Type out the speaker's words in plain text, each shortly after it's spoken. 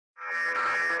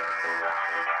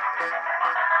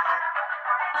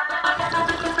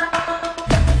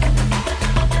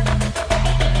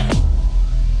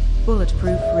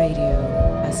Bulletproof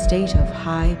Radio, a state of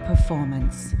high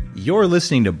performance. You're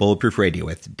listening to Bulletproof Radio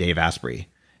with Dave Asprey.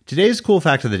 Today's cool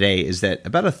fact of the day is that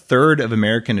about a third of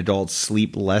American adults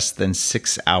sleep less than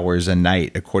 6 hours a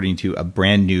night, according to a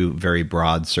brand new, very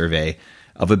broad survey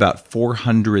of about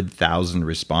 400,000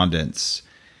 respondents.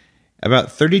 About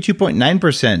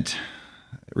 32.9%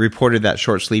 reported that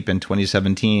short sleep in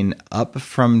 2017, up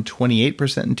from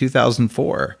 28% in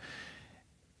 2004.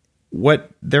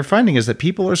 What they're finding is that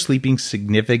people are sleeping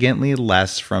significantly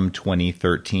less from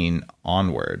 2013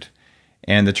 onward.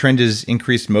 And the trend is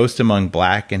increased most among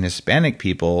Black and Hispanic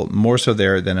people, more so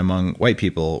there than among white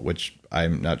people, which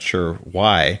I'm not sure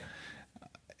why.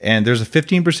 And there's a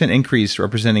 15% increase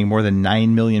representing more than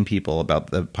 9 million people,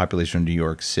 about the population of New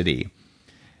York City.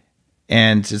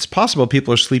 And it's possible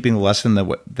people are sleeping less than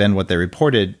what they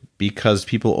reported because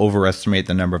people overestimate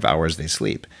the number of hours they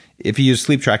sleep. If you use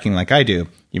sleep tracking like I do,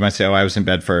 you might say, oh, I was in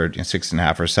bed for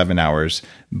 6.5 or 7 hours,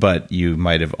 but you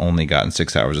might have only gotten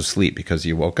 6 hours of sleep because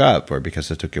you woke up or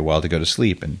because it took you a while to go to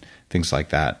sleep and things like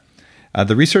that.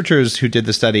 The researchers who did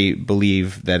the study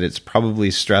believe that it's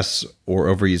probably stress or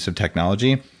overuse of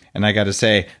technology. And I got to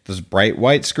say, those bright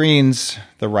white screens,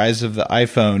 the rise of the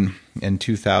iPhone in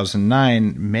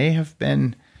 2009 may have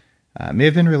been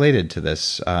related to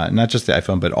this. Not just the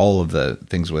iPhone, but all of the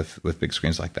things with big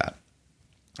screens like that.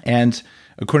 And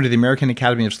according to the American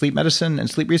Academy of Sleep Medicine and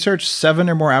Sleep Research, 7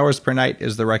 or more hours per night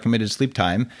is the recommended sleep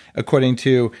time. According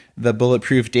to the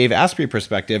Bulletproof Dave Asprey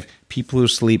perspective, people who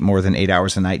sleep more than 8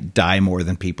 hours a night die more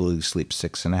than people who sleep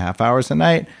 6.5 hours a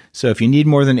night. So if you need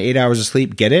more than 8 hours of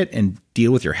sleep, get it and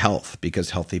deal with your health,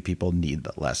 because healthy people need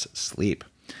less sleep.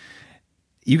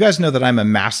 You guys know that I'm a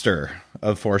master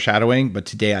of foreshadowing, but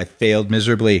today I failed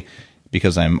miserably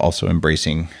because I'm also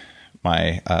embracing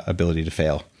my ability to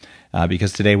fail.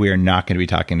 Because today we are not going to be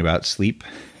talking about sleep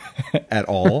at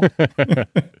all.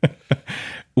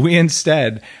 We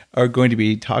instead are going to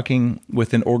be talking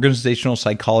with an organizational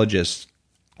psychologist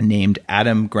named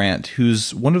Adam Grant,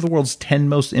 who's one of the world's 10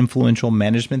 most influential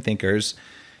management thinkers.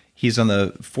 He's on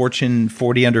the Fortune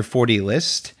 40 under 40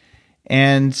 list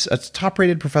and a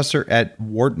top-rated professor at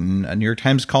Wharton, a New York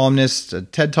Times columnist, a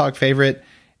TED Talk favorite,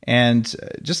 and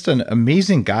just an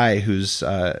amazing guy who's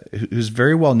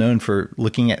very well known for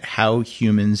looking at how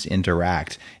humans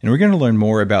interact. And we're going to learn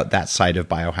more about that side of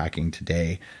biohacking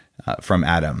today from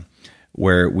Adam,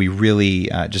 where we really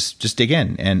just dig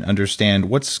in and understand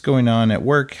what's going on at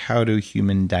work. How do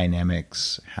human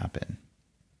dynamics happen?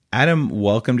 Adam,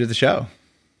 welcome to the show.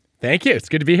 Thank you. It's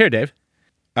good to be here, Dave.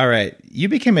 All right. You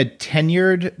became a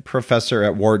tenured professor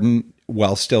at Wharton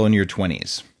while still in your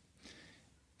 20s.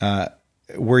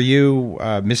 Were you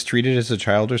mistreated as a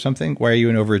child or something? Why are you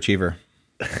an overachiever?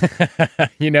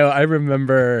 I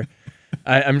remember.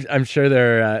 I'm sure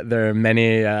there are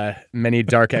many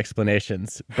dark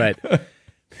explanations, but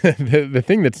the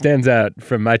thing that stands out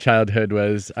from my childhood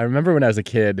was I remember when I was a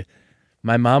kid,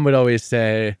 my mom would always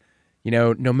say,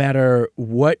 no matter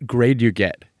what grade you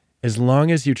get, as long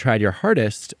as you tried your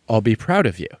hardest, I'll be proud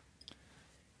of you.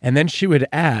 And then she would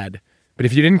add, but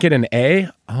if you didn't get an A,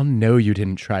 I'll know you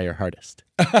didn't try your hardest.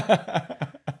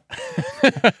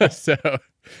 So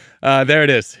there it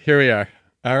is. Here we are.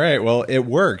 All right. Well, it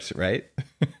worked, right?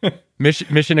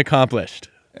 Mission accomplished.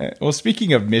 Well,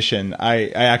 speaking of mission, I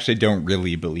actually don't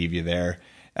really believe you there.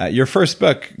 Your first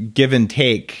book, Give and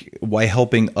Take, Why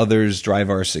Helping Others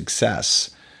Drive Our Success,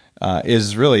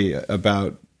 is really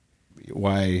about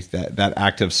why that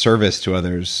act of service to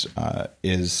others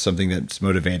is something that's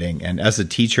motivating. And as a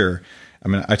teacher,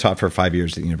 I taught for 5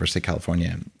 years at the University of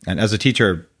California. And as a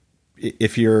teacher,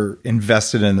 if you're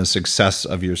invested in the success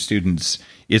of your students,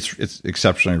 it's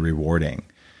exceptionally rewarding.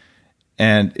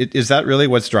 And is that really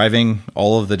what's driving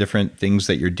all of the different things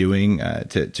that you're doing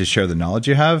to share the knowledge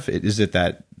you have? Is it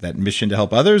that mission to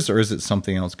help others, or is it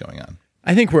something else going on?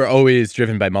 I think we're always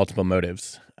driven by multiple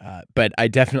motives. But I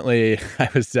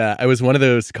was one of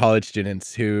those college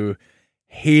students who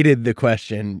hated the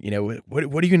question, what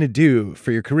are you going to do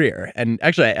for your career? And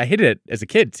actually, I hated it as a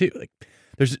kid too. Like,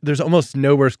 there's almost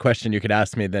no worse question you could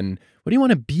ask me than, what do you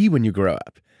want to be when you grow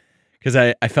up? Because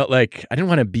I felt like I didn't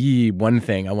want to be one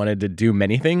thing. I wanted to do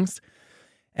many things.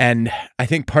 And I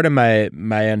think part of my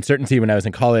uncertainty when I was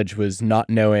in college was not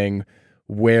knowing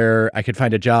where I could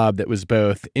find a job that was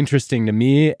both interesting to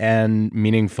me and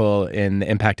meaningful in the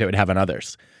impact it would have on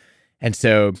others. And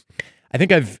so I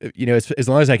think I've, as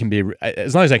long as I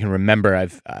can remember,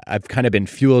 I've kind of been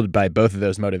fueled by both of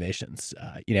those motivations,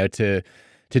 to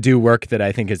to do work that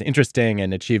I think is interesting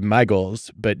and achieve my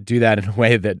goals, but do that in a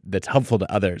way that's helpful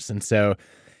to others. And so,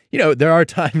 there are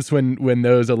times when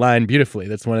those align beautifully.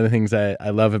 That's one of the things I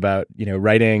love about,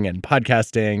 writing and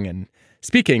podcasting and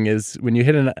speaking is when you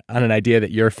hit on an idea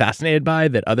that you're fascinated by,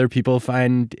 that other people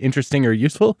find interesting or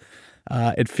useful,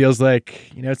 it feels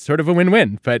like, it's sort of a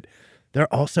win-win. But there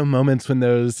are also moments when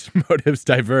those motives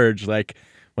diverge, like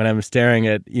when I'm staring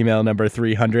at email number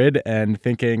 300 and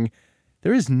thinking,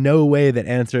 there is no way that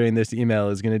answering this email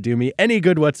is going to do me any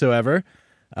good whatsoever.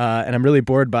 And I'm really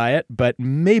bored by it, but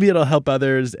maybe it'll help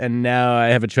others. And now I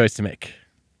have a choice to make.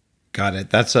 Got it.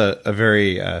 That's a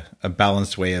very a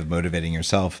balanced way of motivating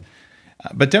yourself.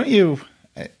 But don't you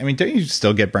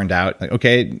still get burned out? Like,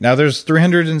 okay, now there's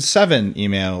 307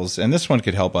 emails and this one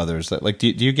could help others. Like, do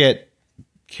you get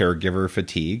caregiver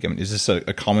fatigue? I mean, is this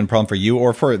a common problem for you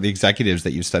or for the executives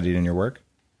that you studied in your work?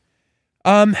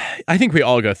 I think we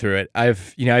all go through it.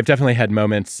 I've definitely had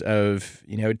moments of,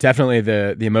 definitely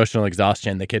the emotional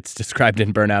exhaustion that gets described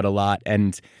in burnout a lot.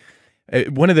 And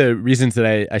one of the reasons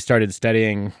that I started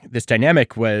studying this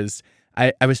dynamic was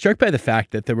I was struck by the fact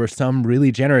that there were some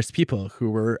really generous people who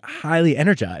were highly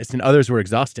energized and others were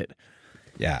exhausted.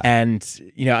 Yeah. And,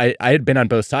 I had been on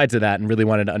both sides of that and really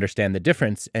wanted to understand the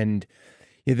difference. And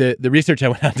the research I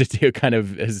went on to do kind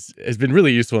of has been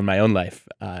really useful in my own life.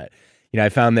 I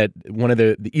found that one of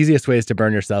the easiest ways to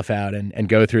burn yourself out and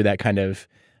go through that kind of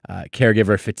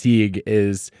caregiver fatigue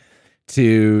is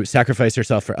to sacrifice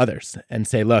yourself for others and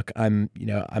say, look, I'm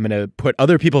going to put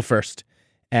other people first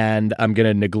and I'm going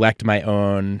to neglect my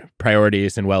own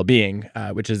priorities and well-being,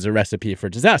 which is a recipe for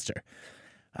disaster.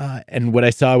 And what I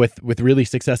saw with really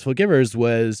successful givers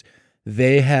was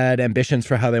they had ambitions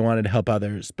for how they wanted to help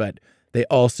others, but they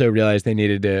also realized they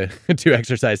needed to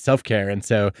exercise self-care. And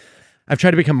so I've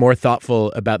tried to become more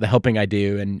thoughtful about the helping I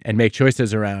do and make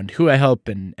choices around who I help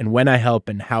and when I help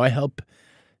and how I help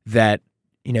that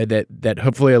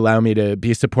hopefully allow me to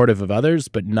be supportive of others,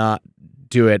 but not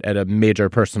do it at a major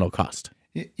personal cost.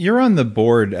 You're on the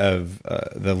board of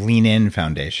the Lean In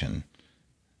Foundation,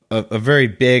 a very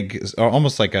big,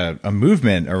 almost like a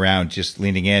movement around just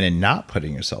leaning in and not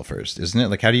putting yourself first, isn't it?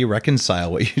 Like, how do you reconcile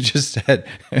what you just said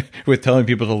with telling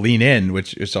people to lean in,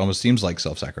 which almost seems like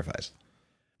self-sacrifice?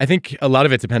 I think a lot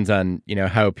of it depends on,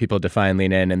 how people define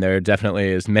lean in, and there are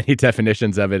definitely as many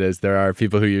definitions of it as there are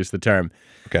people who use the term.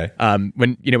 Okay.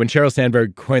 When Sheryl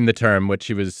Sandberg coined the term, what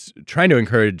she was trying to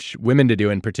encourage women to do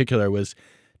in particular was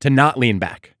to not lean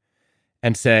back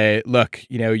and say, look,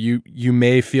 you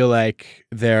may feel like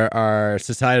there are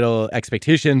societal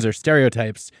expectations or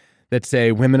stereotypes that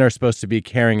say women are supposed to be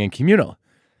caring and communal,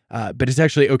 but it's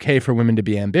actually okay for women to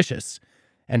be ambitious.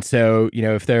 And so,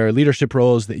 if there are leadership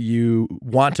roles that you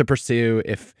want to pursue,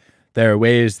 if there are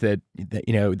ways that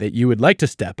you would like to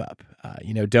step up,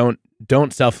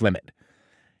 don't self-limit.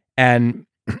 And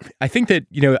I think that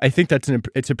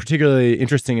it's a particularly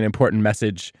interesting and important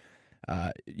message,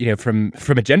 from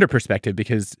a gender perspective,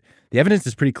 because the evidence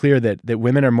is pretty clear that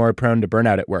women are more prone to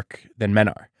burnout at work than men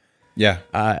are. Yeah.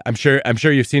 I'm sure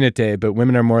you've seen it, Dave, but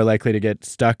women are more likely to get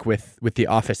stuck with the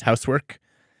office housework.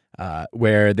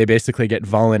 Where they basically get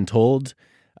voluntold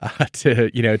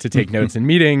to take notes in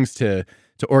meetings, to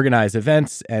organize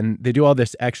events, and they do all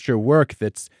this extra work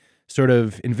that's sort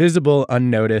of invisible,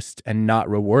 unnoticed, and not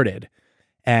rewarded.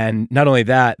 And not only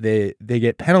that, they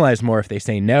get penalized more if they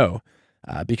say no,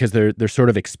 because they're sort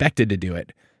of expected to do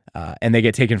it, and they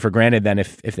get taken for granted then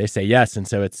if they say yes. And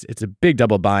so it's a big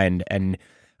double bind. And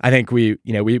I think we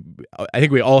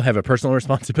all have a personal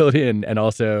responsibility and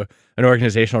also an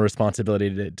organizational responsibility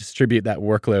to distribute that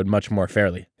workload much more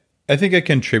fairly. I think a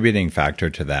contributing factor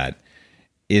to that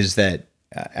is that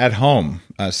at home,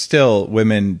 still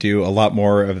women do a lot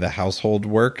more of the household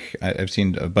work. I've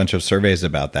seen a bunch of surveys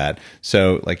about that.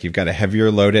 So like you've got a heavier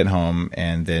load at home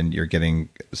and then you're getting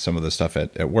some of the stuff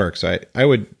at work. So I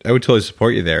would totally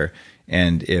support you there.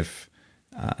 And if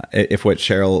what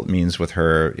Sheryl means with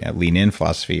her lean in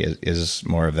philosophy is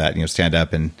more of that, stand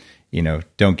up and,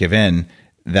 don't give in,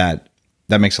 that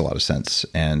makes a lot of sense.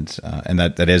 And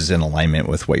that is in alignment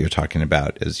with what you're talking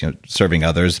about is, serving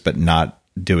others, but not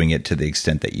doing it to the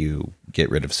extent that you get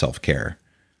rid of self-care.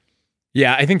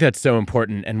 Yeah, I think that's so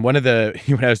important. And one of the,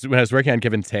 when I was working on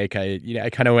Give and Take, I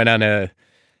kind of went on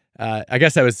I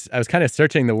guess I was kind of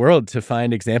searching the world to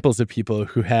find examples of people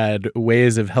who had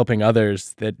ways of helping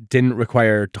others that didn't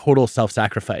require total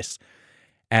self-sacrifice.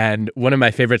 And one of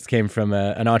my favorites came from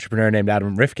an entrepreneur named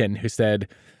Adam Rifkin, who said,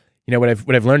 what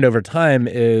I've learned over time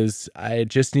is I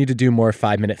just need to do more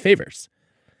 5-minute favors.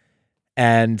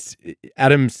 And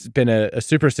Adam's been a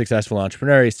super successful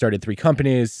entrepreneur. He started 3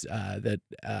 companies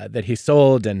that he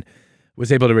sold, and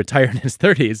was able to retire in his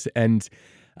 30s and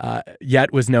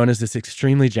yet was known as this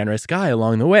extremely generous guy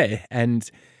along the way. And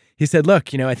he said,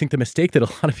 look, I think the mistake that a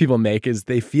lot of people make is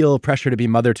they feel pressure to be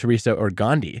Mother Teresa or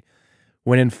Gandhi,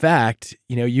 when in fact,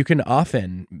 you can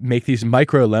often make these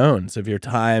micro loans of your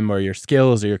time or your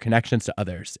skills or your connections to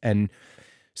others. And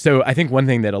so I think one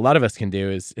thing that a lot of us can do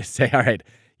is say, all right,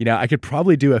 I could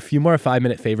probably do a few more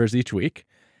 5-minute favors each week.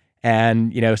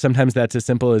 And, sometimes that's as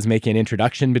simple as making an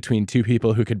introduction between two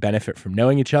people who could benefit from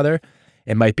knowing each other.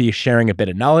 It might be sharing a bit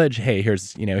of knowledge. Hey,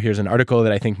 here's an article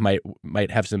that I think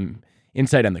might have some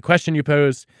insight on the question you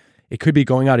pose. It could be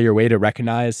going out of your way to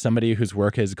recognize somebody whose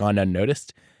work has gone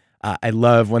unnoticed. I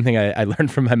love one thing I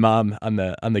learned from my mom on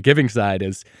the giving side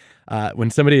is when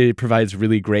somebody provides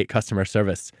really great customer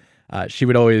service, she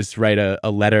would always write a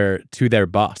letter to their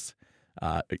boss,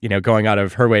 going out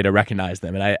of her way to recognize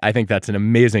them. And I think that's an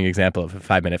amazing example of a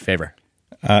 5-minute favor.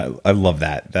 I love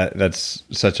that. That's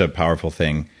such a powerful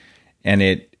thing. And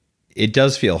it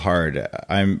does feel hard.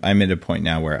 I'm at a point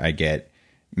now where I get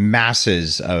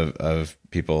masses of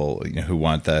people who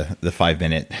want the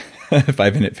 5-minute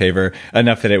 5-minute favor,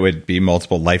 enough that it would be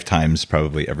multiple lifetimes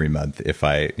probably every month if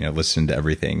I listened to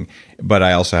everything. But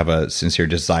I also have a sincere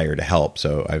desire to help,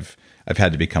 so I've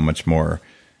had to become much more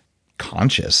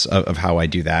conscious of how I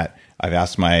do that. I've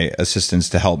asked my assistants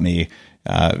to help me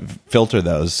filter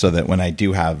those so that when I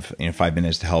do have 5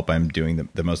 minutes to help, I'm doing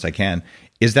the most I can.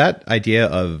 Is that idea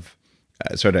of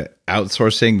sort of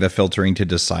outsourcing the filtering to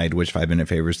decide which 5-minute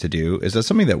favors to do, is that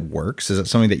something that works? Is that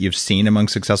something that you've seen among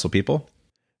successful people?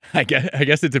 I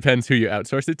guess it depends who you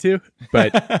outsource it to,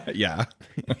 but yeah.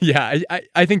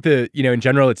 I think in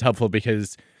general it's helpful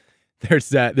because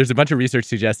there's a bunch of research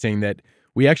suggesting that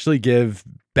we actually give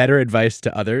better advice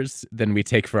to others than we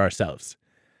take for ourselves.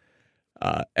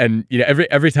 And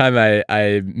every time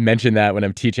I mention that when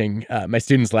I'm teaching, my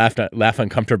students laugh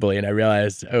uncomfortably, and I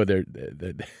realize,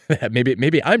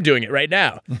 maybe I'm doing it right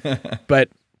now. But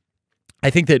I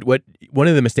think that one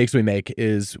of the mistakes we make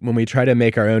is when we try to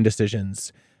make our own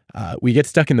decisions, we get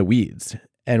stuck in the weeds,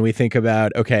 and we think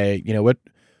about, okay,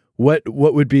 what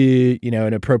would be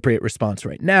an appropriate response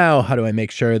right now? How do I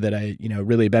make sure that I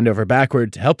really bend over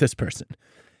backward to help this person?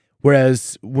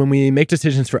 Whereas when we make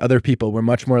decisions for other people, we're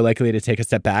much more likely to take a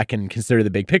step back and consider the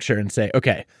big picture and say,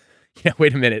 okay,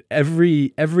 wait a minute.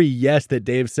 Every yes that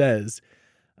Dave says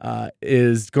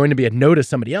is going to be a no to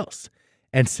somebody else.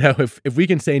 And so if we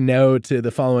can say no to the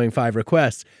following 5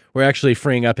 requests, we're actually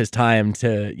freeing up his time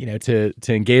to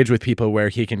engage with people where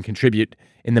he can contribute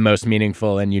in the most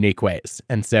meaningful and unique ways.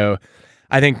 And so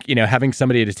I think, having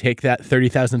somebody to take that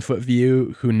 30,000-foot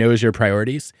view who knows your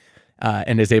priorities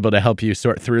and is able to help you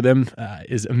sort through them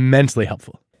is immensely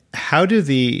helpful. How do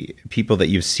the people that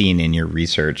you've seen in your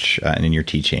research and in your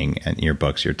teaching and in your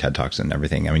books, your TED Talks and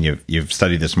everything, I mean, you've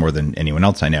studied this more than anyone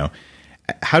else I know.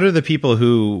 How do the people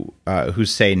who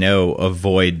say no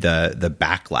avoid the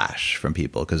backlash from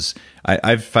people? Because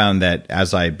I've found that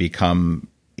as I become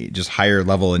just higher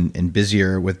level and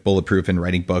busier with Bulletproof and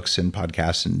writing books and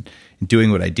podcasts and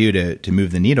doing what I do to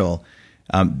move the needle,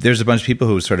 there's a bunch of people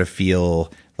who sort of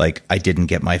feel like I didn't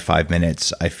get my 5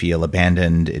 minutes. I feel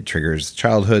abandoned. It triggers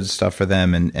childhood stuff for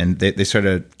them. And they sort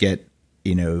of get,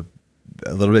 a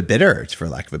little bit bitter, for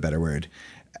lack of a better word.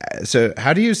 So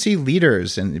how do you see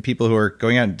leaders and people who are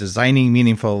going out and designing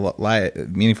meaningful lives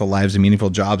and meaningful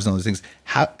jobs and all those things?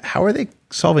 How are they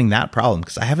solving that problem?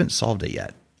 Because I haven't solved it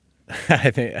yet.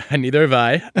 I think neither have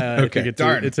I. Okay, I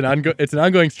think it's an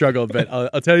ongoing struggle. But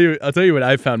I'll tell you what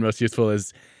I've found most useful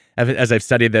is as I've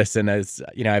studied this and as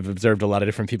I've observed a lot of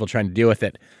different people trying to deal with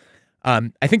it. I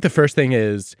think the first thing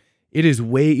is it is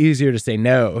way easier to say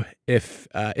no if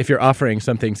you're offering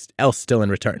something else still in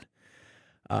return.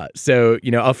 So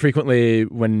I'll frequently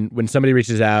when somebody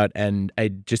reaches out and I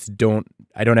don't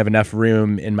have enough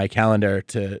room in my calendar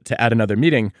to add another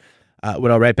meeting,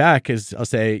 what I'll write back is I'll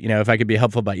say, if I could be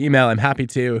helpful by email, I'm happy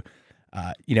to.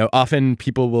 Often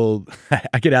people will,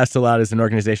 I get asked a lot as an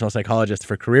organizational psychologist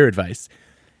for career advice,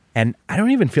 and I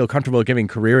don't even feel comfortable giving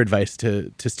career advice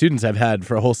to students I've had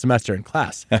for a whole semester in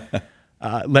class,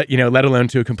 let alone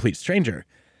to a complete stranger.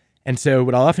 And so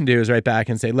what I'll often do is write back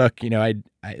and say, look, I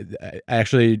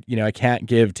actually, I can't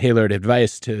give tailored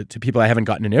advice to people I haven't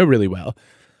gotten to know really well.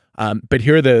 But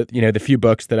here are the few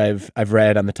books that I've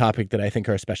read on the topic that I think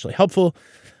are especially helpful.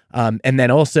 And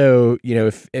then also,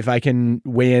 if I can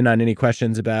weigh in on any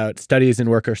questions about studies in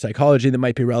work or psychology that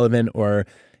might be relevant, or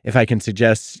if I can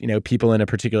suggest, people in a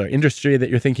particular industry that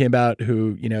you're thinking about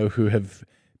who have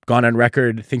gone on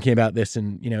record thinking about this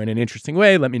in an interesting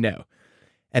way, let me know.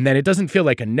 And then it doesn't feel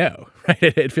like a no, right?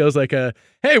 It feels like a,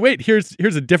 hey, wait, here's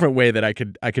a different way that I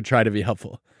could try to be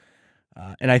helpful.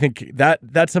 And I think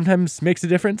that sometimes makes a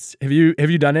difference. Have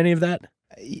you done any of that?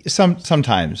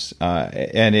 Sometimes,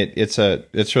 and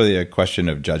it's really a question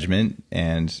of judgment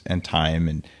and time.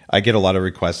 And I get a lot of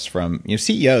requests from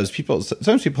CEOs,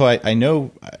 sometimes people I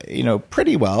know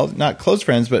pretty well, not close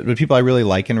friends, but people I really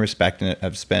like and respect and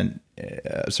have spent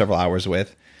several hours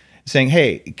with, saying,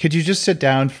 "Hey, could you just sit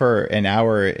down for an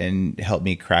hour and help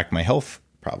me crack my health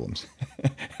problems?"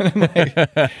 And I'm like,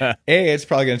 A, it's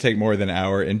probably going to take more than an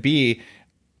hour, and B,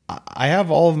 I have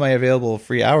all of my available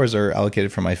free hours are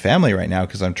allocated for my family right now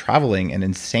because I'm traveling an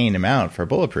insane amount for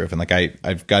Bulletproof, and like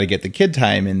I've got to get the kid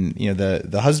time and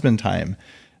the husband time,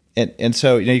 and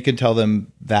so you can tell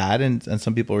them that, and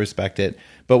some people respect it.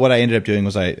 But what I ended up doing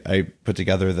was I put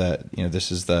together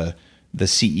this is the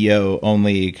CEO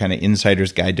only kind of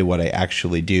insider's guide to what I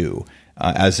actually do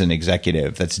as an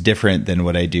executive. That's different than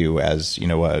what I do as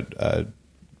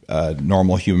a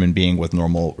normal human being with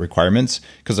normal requirements,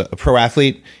 because a pro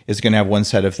athlete is going to have one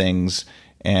set of things,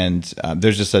 and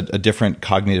there's just a different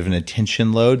cognitive and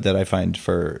attention load that I find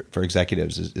for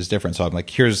executives is different. So I'm like,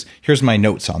 here's my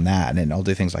notes on that, and I'll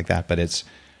do things like that. But it's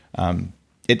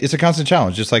a constant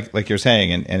challenge, just like you're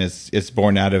saying, and it's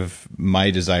born out of my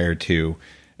desire to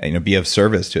be of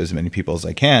service to as many people as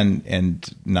I can and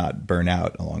not burn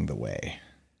out along the way.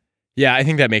 Yeah, I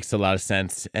think that makes a lot of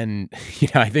sense. And,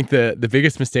 I think the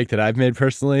biggest mistake that I've made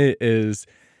personally is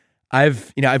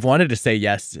I've wanted to say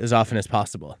yes as often as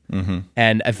possible. Mm-hmm.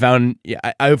 And I've found,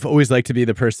 I've always liked to be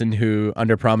the person who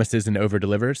under promises and over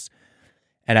delivers.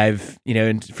 And I've,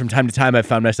 from time to time, I've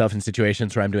found myself in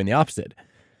situations where I'm doing the opposite.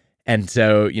 And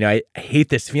so, I hate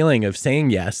this feeling of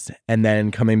saying yes and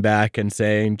then coming back and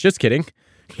saying, just kidding.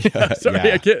 Sorry,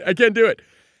 yeah. I can't do it.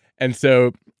 And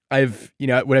so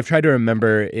what I've tried to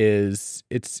remember is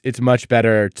it's much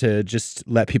better to just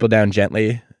let people down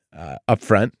gently up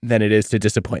front than it is to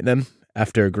disappoint them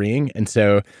after agreeing. And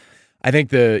so I think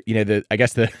the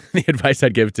advice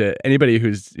I'd give to anybody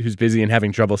who's busy and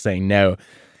having trouble saying no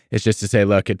is just to say,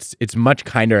 look, it's much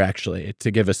kinder actually to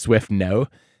give a swift no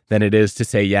than it is to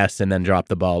say yes and then drop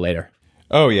the ball later.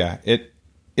 Oh yeah.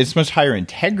 It's much higher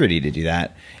integrity to do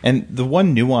that. And the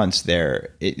one nuance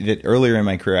there, that earlier in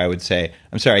my career I would say,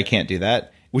 I'm sorry, I can't do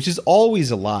that, which is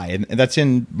always a lie. And that's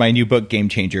in my new book, Game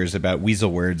Changers, about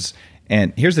weasel words.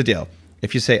 And here's the deal.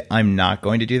 If you say, I'm not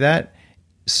going to do that,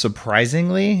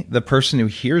 surprisingly, the person who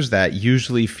hears that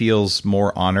usually feels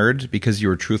more honored because you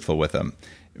were truthful with them,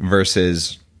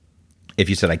 versus if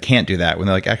you said, I can't do that, when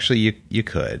they're like, actually, you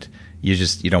could.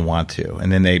 You don't want to.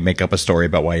 And then they make up a story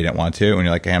about why you don't want to. And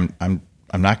you're like, hey,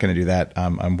 I'm not going to do that.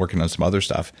 I'm working on some other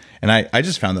stuff. And I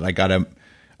just found that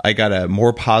I got a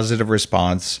more positive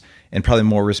response and probably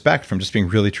more respect from just being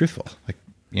really truthful. Like,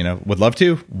 would love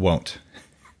to, won't.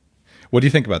 What do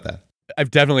you think about that?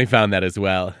 I've definitely found that as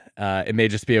well. It may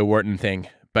just be a Wharton thing,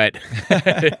 but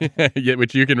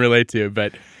which you can relate to.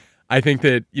 But I think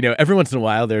that, every once in a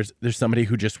while there's somebody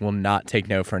who just will not take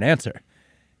no for an answer.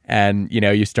 And,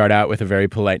 you start out with a very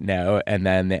polite no, and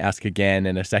then they ask again,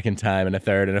 and a second time, and a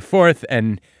third, and a fourth.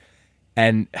 And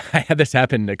I had this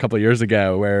happen a couple of years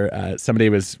ago where somebody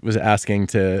was asking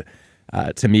to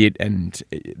meet, and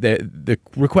the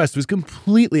request was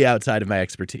completely outside of my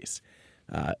expertise.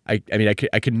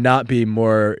 I could not be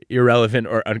more irrelevant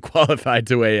or unqualified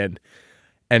to weigh in.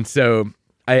 And so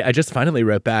I just finally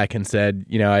wrote back and said,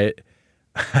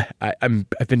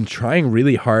 I've been trying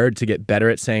really hard to get better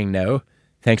at saying no.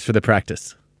 Thanks for the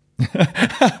practice. And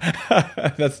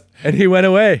he went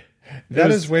away. That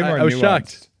is way more nuanced. I was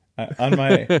shocked.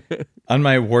 On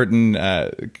my Wharton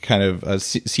kind of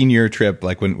senior trip,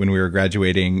 like when we were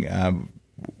graduating,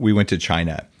 we went to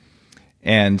China,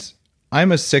 and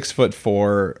I'm a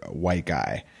 6'4" white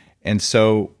guy, and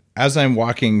so as I'm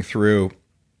walking through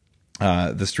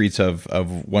the streets of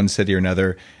one city or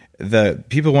another, the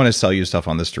people want to sell you stuff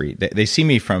on the street. They see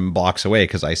me from blocks away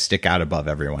because I stick out above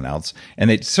everyone else, and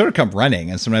they sort of come running.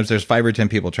 And sometimes there's 5 or 10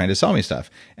 people trying to sell me stuff.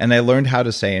 And I learned how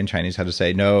to say in Chinese, how to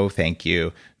say no, thank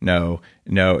you, no,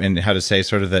 and how to say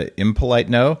sort of the impolite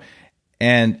no.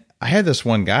 And I had this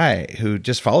one guy who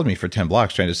just followed me for 10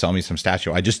 blocks trying to sell me some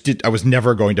statue. I was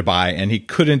never going to buy, and he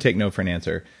couldn't take no for an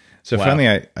answer. So wow.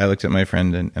 Finally I looked at my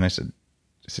friend and I said,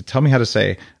 tell me how to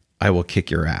say, I will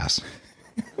kick your ass.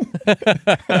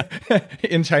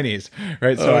 In Chinese,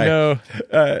 right? So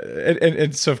no.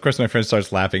 And so of course my friend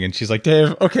starts laughing, and she's like,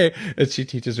 Dave, okay. And she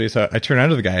teaches me. So I turn around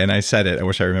to the guy and I said it. I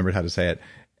wish I remembered how to say it.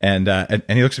 And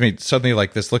he looks at me suddenly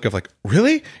like this look of like,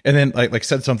 really? And then like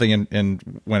said something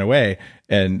and went away.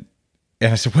 And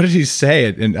I said, what did he say?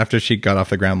 And after she got off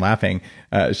the ground laughing,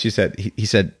 she said, he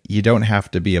said, you don't have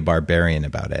to be a barbarian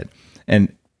about it.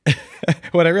 And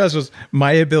what I realized was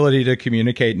my ability to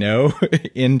communicate no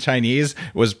in Chinese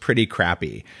was pretty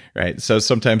crappy, right? So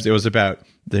sometimes it was about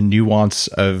the nuance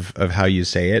of how you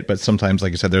say it, but sometimes,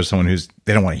 like I said, there's someone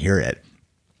they don't want to hear it.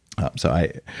 So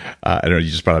I don't know.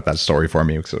 You just brought up that story for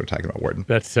me because we were talking about Wharton.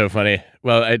 That's so funny.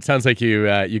 Well, it sounds like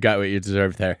you got what you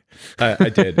deserved there. I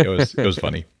did. It was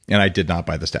funny, and I did not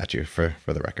buy the statue for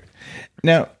the record.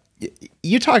 Now,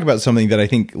 you talk about something that I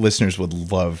think listeners would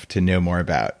love to know more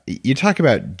about. You talk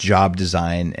about job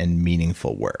design and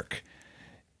meaningful work.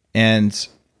 And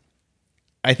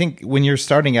I think when you're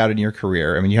starting out in your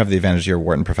career, I mean, you have the advantage you're a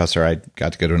Wharton professor. I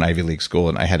got to go to an Ivy League school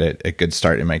and I had a good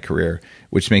start in my career,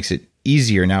 which makes it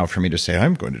easier now for me to say,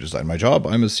 I'm going to design my job.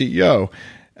 I'm a CEO.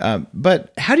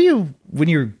 But how do you, when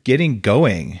you're getting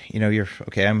going, you're,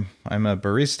 okay, I'm a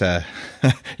barista,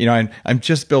 I'm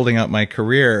just building up my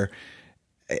career.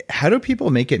 How do people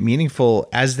make it meaningful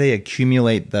as they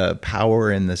accumulate the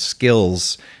power and the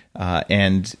skills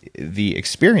and the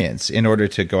experience in order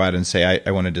to go out and say,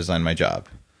 I want to design my job?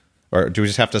 Or do we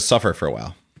just have to suffer for a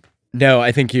while? No,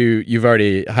 I think you've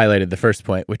already highlighted the first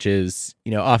point, which is,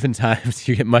 oftentimes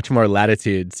you get much more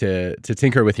latitude to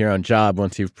tinker with your own job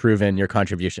once you've proven your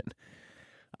contribution.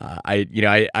 I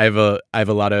have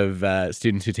a lot of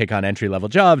students who take on entry-level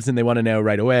jobs and they want to know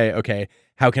right away, okay,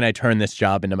 how can I turn this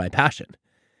job into my passion?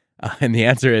 And the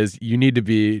answer is you need to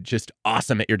be just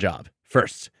awesome at your job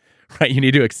first, right? You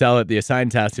need to excel at the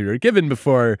assigned tasks that you're given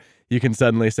before you can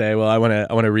suddenly say, well, I want to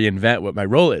reinvent what my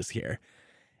role is here.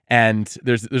 And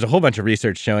there's a whole bunch of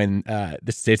research showing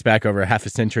this dates back over half a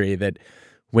century that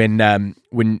when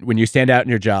you stand out in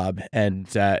your job and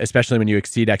especially when you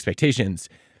exceed expectations,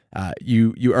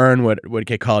 you earn what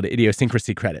get called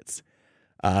idiosyncrasy credits,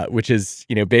 which is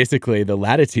basically the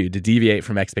latitude to deviate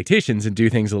from expectations and do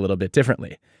things a little bit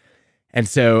differently. And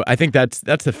so I think that's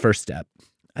the first step.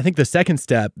 I think the second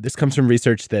step, this comes from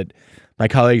research that my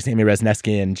colleagues Amy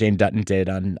Resnesky and Jane Dutton did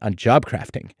on job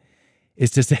crafting,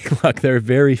 is to say, look, there are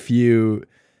very few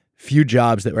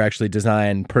jobs that were actually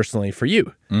designed personally for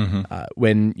you. Mm-hmm.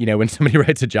 When somebody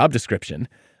writes a job description,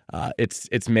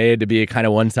 it's made to be a kind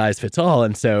of one size fits all,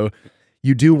 and so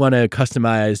you do want to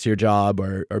customize your job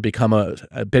or become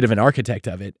a bit of an architect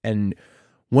of it. And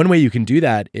one way you can do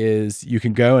that is you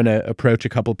can go and approach a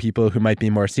couple people who might be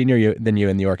more senior than you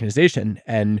in the organization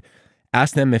and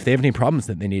ask them if they have any problems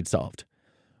that they need solved.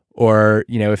 Or,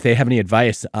 if they have any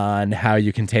advice on how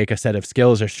you can take a set of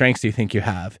skills or strengths you think you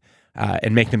have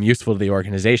and make them useful to the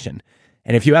organization.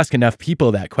 And if you ask enough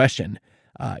people that question,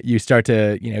 you start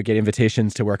to, get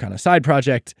invitations to work on a side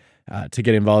project, to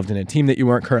get involved in a team that you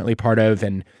weren't currently part of.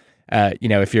 And,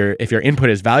 if your input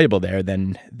is valuable there,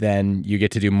 then you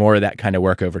get to do more of that kind of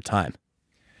work over time.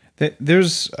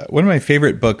 There's one of my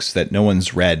favorite books that no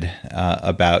one's read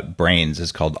about brains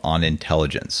is called On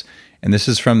Intelligence. And this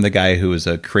is from the guy who was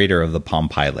a creator of the Palm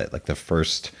Pilot, like the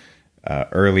first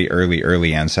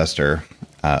early ancestor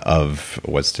of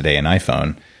what's today an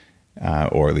iPhone,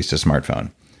 or at least a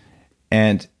smartphone.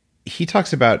 And he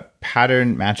talks about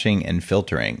pattern matching and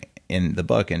filtering in the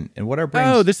book and what our brains...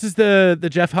 Oh, this is the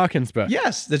Jeff Hawkins book.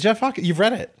 Yes, the Jeff Hawkins. You've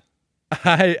read it.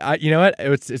 I you know what?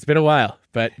 It's been a while,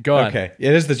 but go on. Okay,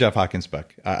 it is the Jeff Hawkins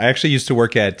book. I actually used to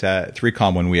work at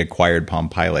 3Com when we acquired Palm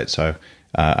Pilot, so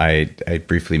I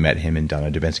briefly met him and Donna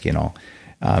Dubinsky and all.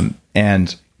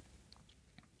 And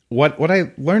what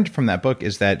I learned from that book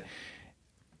is that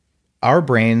our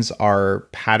brains are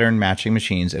pattern matching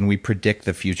machines, and we predict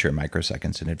the future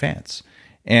microseconds in advance.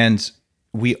 And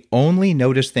we only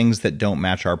notice things that don't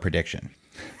match our prediction.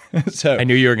 So I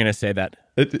knew you were going to say that.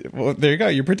 Well, there you go.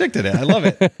 You predicted it. I love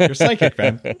it. You're psychic,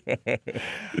 man.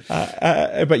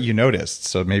 But you noticed,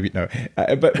 so maybe no.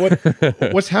 But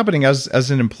what's happening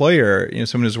as an employer,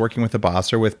 someone who's working with a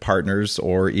boss or with partners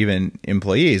or even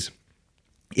employees,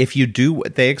 if you do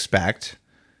what they expect,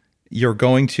 you're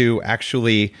going to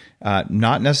actually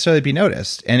not necessarily be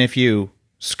noticed. And if you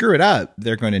screw it up,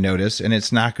 they're going to notice, and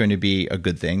it's not going to be a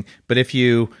good thing. But if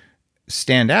you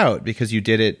stand out because you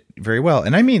did it very well,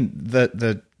 and I mean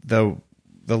the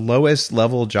lowest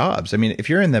level jobs. I mean, if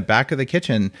you're in the back of the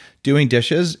kitchen doing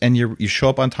dishes and you show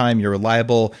up on time, you're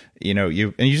reliable,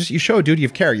 you show a duty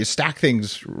of care, you stack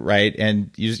things right, and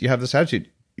you have this attitude.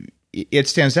 It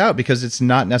stands out because it's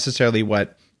not necessarily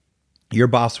what your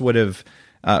boss would have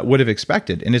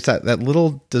expected, and it's that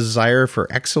little desire for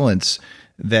excellence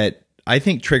that I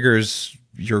think triggers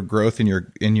your growth in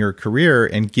your career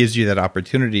and gives you that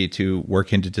opportunity to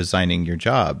work into designing your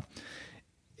job.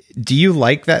 Do you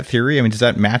like that theory? I mean, does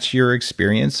that match your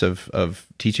experience of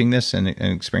teaching this and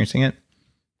experiencing it?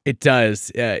 It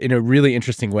does, in a really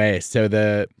interesting way. So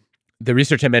the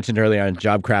research I mentioned earlier on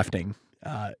job crafting,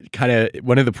 kind of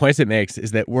one of the points it makes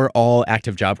is that we're all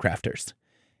active job crafters.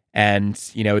 And,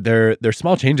 they're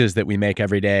small changes that we make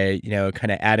every day,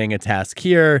 kind of adding a task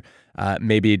here,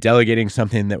 maybe delegating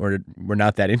something that we're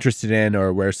not that interested in,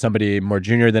 or where somebody more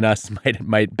junior than us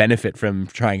might benefit from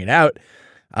trying it out.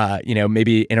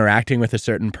 Maybe interacting with a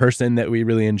certain person that we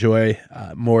really enjoy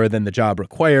more than the job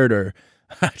required, or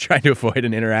trying to avoid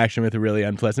an interaction with a really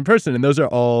unpleasant person. And those are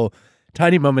all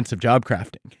tiny moments of job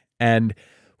crafting. And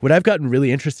what I've gotten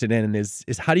really interested in is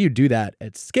how do you do that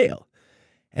at scale?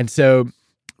 And so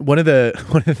one of the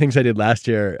things I did last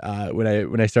year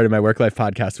when I started my Work Life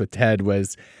podcast with Ted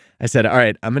was I said, all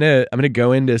right, I'm gonna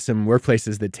go into some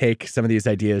workplaces that take some of these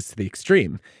ideas to the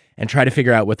extreme and try to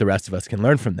figure out what the rest of us can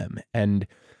learn from them. And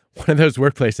one of those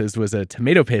workplaces was a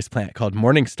tomato paste plant called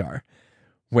Morningstar,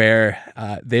 where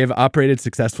they have operated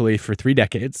successfully for 3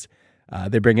 decades.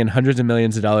 They bring in hundreds of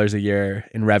millions of dollars a year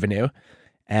in revenue,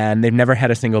 and they've never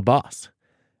had a single boss.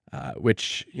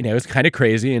 Which, is kind of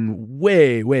crazy and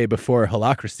way, way before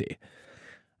holacracy.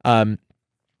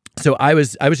 So I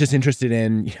was just interested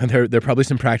in, there are probably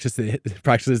some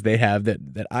practices they have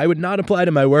that I would not apply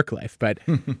to my work life, but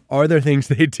are there things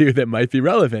they do that might be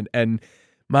relevant? And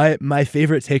my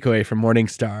favorite takeaway from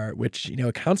Morningstar, which,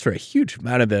 accounts for a huge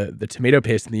amount of the tomato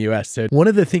paste in the US. So one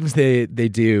of the things they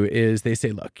do is they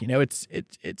say, look,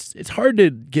 it's hard to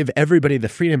give everybody the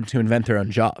freedom to invent their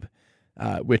own job.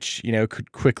 Which,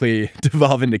 could quickly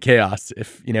devolve into chaos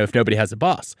if nobody has a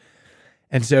boss.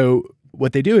 And so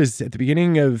what they do is at the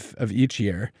beginning of each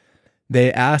year,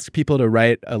 they ask people to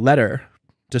write a letter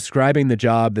describing the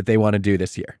job that they want to do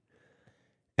this year.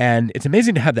 And it's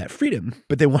amazing to have that freedom,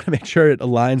 but they want to make sure it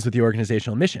aligns with the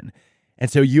organizational mission.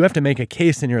 And so you have to make a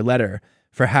case in your letter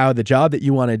for how the job that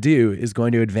you want to do is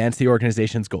going to advance the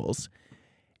organization's goals.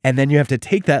 And then you have to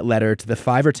take that letter to the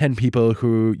 5 or 10 people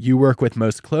who you work with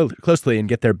most closely and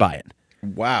get their buy-in.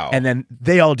 Wow. And then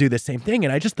they all do the same thing.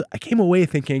 And I came away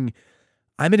thinking,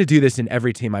 I'm going to do this in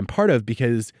every team I'm part of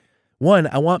because, 1,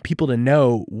 I want people to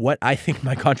know what I think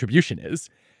my contribution is.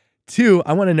 2,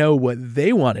 I want to know what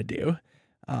they want to do.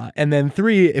 And then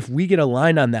 3, if we get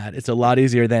aligned on that, it's a lot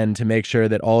easier then to make sure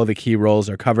that all of the key roles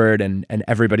are covered and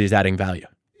everybody's adding value.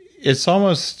 It's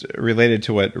almost related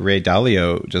to what Ray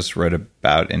Dalio just wrote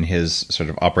about in his sort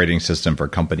of operating system for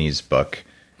companies book,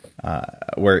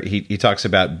 where he talks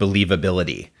about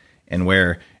believability, and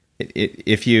where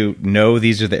if you know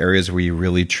these are the areas where you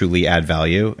really truly add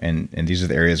value, and these are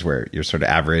the areas where you're sort of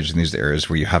average, and these are the areas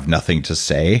where you have nothing to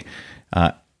say,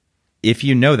 if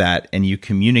you know that and you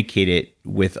communicate it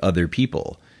with other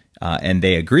people and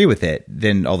they agree with it,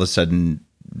 then all of a sudden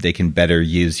they can better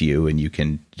use you, and you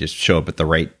can just show up at the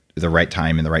right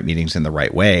time in the right meetings in the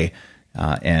right way,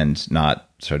 and not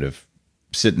sort of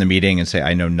sit in the meeting and say,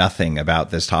 I know nothing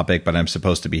about this topic, but I'm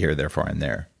supposed to be here, therefore I'm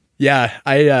there. Yeah,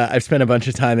 I've spent a bunch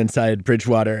of time inside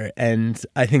Bridgewater, and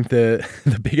I think the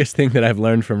biggest thing that I've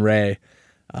learned from Ray,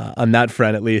 on that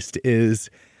front at least, is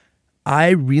I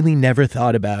really never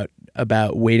thought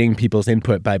about weighting people's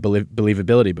input by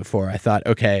believability before. I thought,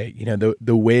 okay,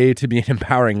 the way to be an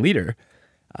empowering leader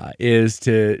is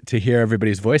to hear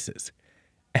everybody's voices.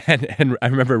 And I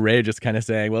remember Ray just kind of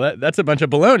saying, well, that's a bunch of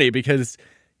baloney because,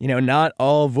 not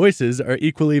all voices are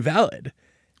equally valid.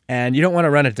 And you don't want to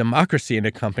run a democracy in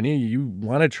a company. You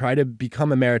want to try to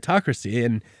become a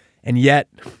meritocracy. And yet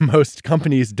most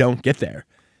companies don't get there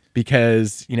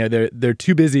because, they're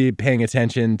too busy paying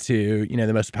attention to,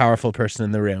 the most powerful person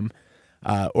in the room,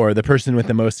 or the person with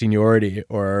the most seniority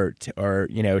or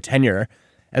tenure,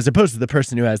 as opposed to the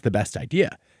person who has the best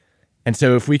idea. And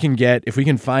so if we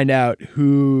can find out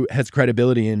who has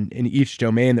credibility in each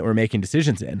domain that we're making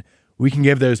decisions in, we can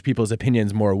give those people's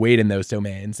opinions more weight in those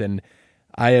domains. And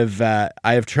I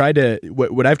have tried to,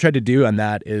 what I've tried to do on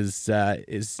that is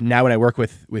now when I work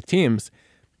with teams,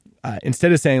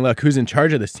 instead of saying, look, who's in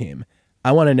charge of this team?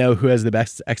 I want to know who has the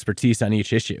best expertise on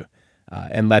each issue,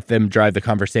 and let them drive the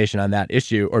conversation on that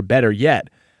issue, or better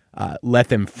yet, let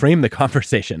them frame the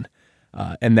conversation,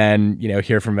 and then,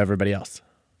 hear from everybody else.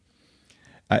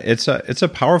 It's a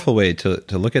powerful way to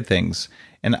look at things.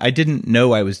 And I didn't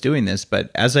know I was doing this,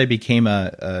 but as I became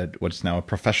what's now a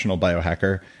professional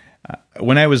biohacker,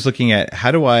 when I was looking at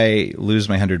how do I lose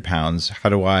my 100 pounds, how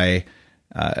do I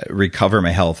recover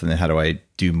my health, and then how do I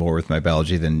do more with my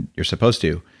biology than you're supposed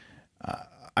to,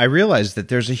 I realized that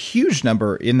there's a huge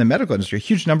number in the medical industry, a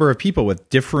huge number of people with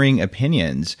differing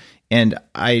opinions. And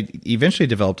I eventually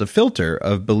developed a filter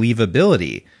of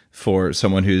believability for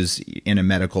someone who's in a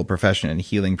medical profession and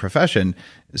healing profession.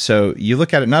 So you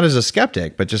look at it not as a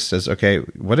skeptic, but just as, okay,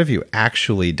 what have you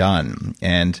actually done?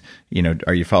 And,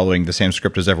 are you following the same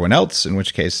script as everyone else? In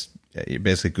which case,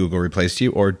 basically Google replaced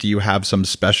you, or do you have some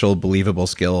special believable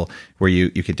skill where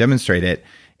you could demonstrate it?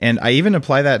 And I even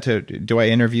apply that to, do I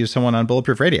interview someone on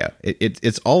Bulletproof Radio?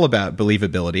 It's all about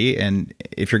believability. And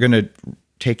if you're going to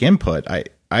take input,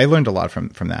 I learned a lot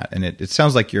from that. And it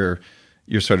sounds like you're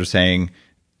sort of saying,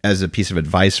 as a piece of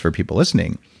advice for people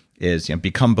listening, is, you know,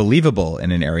 become believable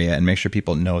in an area and make sure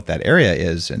people know what that area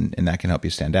is, and that can help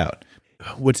you stand out.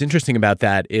 What's interesting about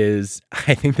that is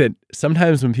I think that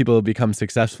sometimes when people become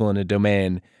successful in a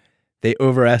domain, they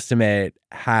overestimate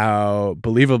how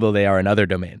believable they are in other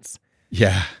domains.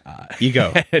 Yeah.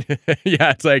 Ego.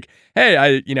 Yeah. It's like, hey,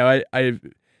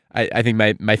 I think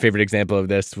my favorite example of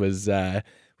this was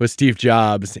Steve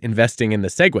Jobs investing in the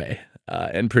Segway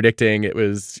and predicting it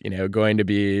was, you know, going to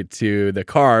be to the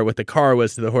car what the car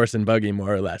was to the horse and buggy,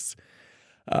 more or less.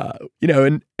 You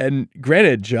know, and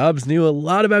granted, Jobs knew a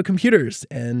lot about computers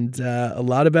and a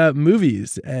lot about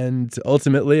movies and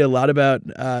ultimately a lot about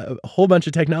a whole bunch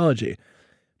of technology.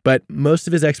 But most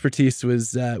of his expertise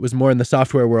was more in the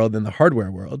software world than the hardware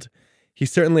world. He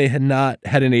certainly had not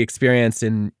had any experience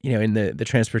in the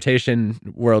transportation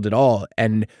world at all.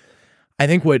 And I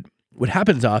think what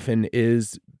happens often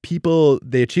is people,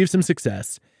 they achieve some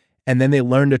success and then they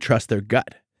learn to trust their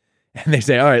gut. And they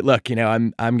say, all right, look, you know,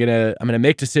 I'm gonna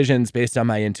make decisions based on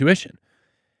my intuition.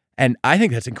 And I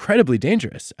think that's incredibly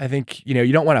dangerous. I think, you know,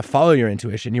 you don't want to follow your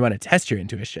intuition. You want to test your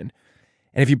intuition.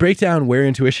 And if you break down where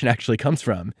intuition actually comes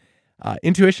from,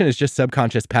 intuition is just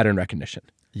subconscious pattern recognition.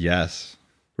 Yes.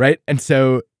 Right? And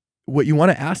so what you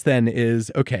want to ask then is,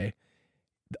 okay,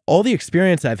 all the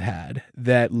experience I've had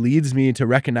that leads me to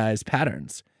recognize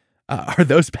patterns, are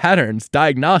those patterns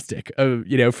diagnostic of,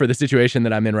 you know, for the situation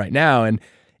that I'm in right now? And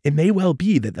it may well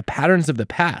be that the patterns of the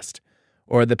past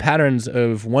or the patterns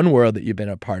of one world that you've been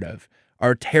a part of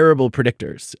are terrible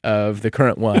predictors of the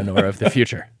current one or of the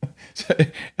future. So,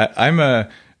 I'm a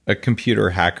computer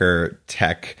hacker,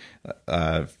 tech,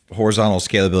 horizontal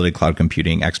scalability cloud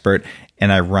computing expert,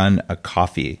 and I run a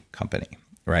coffee company,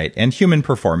 right? And human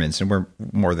performance, and we're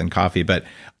more than coffee, but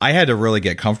I had to really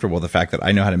get comfortable with the fact that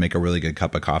I know how to make a really good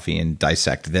cup of coffee and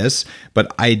dissect this,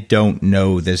 but I don't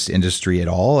know this industry at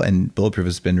all. And Bulletproof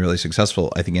has been really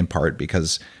successful, I think, in part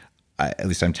because at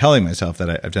least I'm telling myself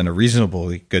that I've done a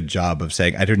reasonably good job of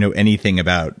saying, I don't know anything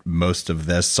about most of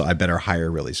this, so I better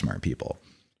hire really smart people.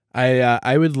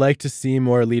 I would like to see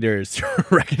more leaders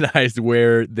recognize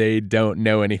where they don't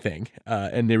know anything,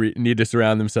 and they need to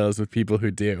surround themselves with people who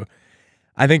do.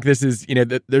 I think this is, you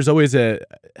know, there's always I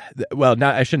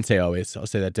shouldn't say always, I'll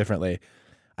say that differently.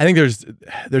 I think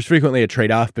there's frequently a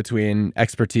trade-off between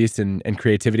expertise and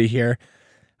creativity here.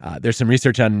 There's some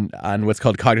research on what's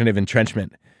called cognitive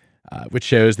entrenchment, which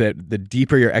shows that the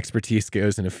deeper your expertise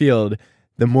goes in a field,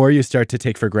 the more you start to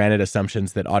take for granted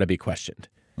assumptions that ought to be questioned.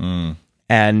 Mm.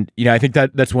 And, you know, I think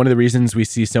that's one of the reasons we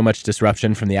see so much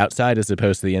disruption from the outside as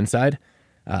opposed to the inside.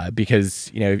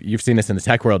 Because, you know, you've seen this in the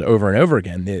tech world over and over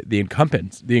again. The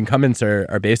incumbents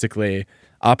are basically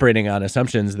operating on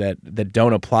assumptions that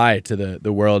don't apply to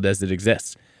the world as it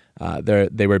exists.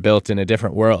 They were built in a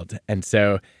different world. And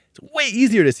so it's way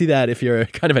easier to see that if you're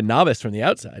kind of a novice from the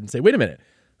outside and say, wait a minute,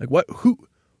 like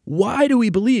why do we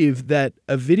believe that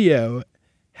a video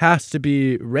has to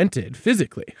be rented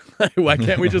physically? Why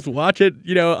can't we just watch it,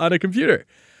 you know, on a computer?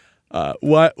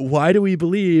 Why do we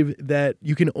believe that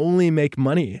you can only make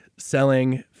money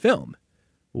selling film?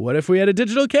 What if we had a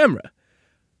digital camera?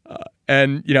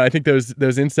 And, you know, I think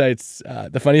those insights,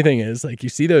 the funny thing is, like, you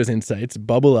see those insights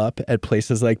bubble up at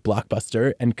places like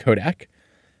Blockbuster and Kodak,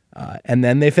 and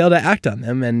then they fail to act on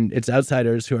them, and it's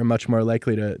outsiders who are much more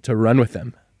likely to run with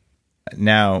them.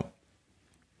 Now,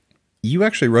 you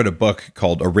actually wrote a book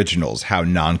called Originals, How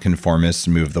Nonconformists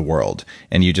Move the World.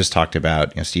 And you just talked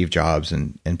about, you know, Steve Jobs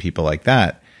and people like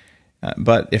that.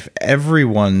 But if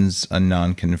everyone's a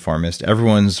nonconformist,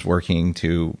 everyone's working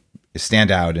to stand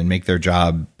out and make their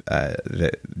job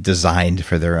designed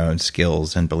for their own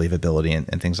skills and believability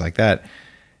and things like that,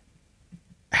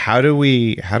 how do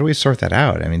we sort that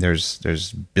out? I mean,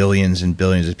 there's billions and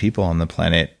billions of people on the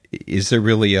planet. Is there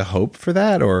really a hope for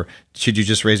that? Or should you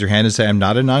just raise your hand and say, I'm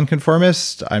not a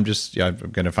nonconformist. I'm just, I'm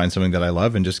going to find something that I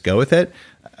love and just go with it.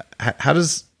 How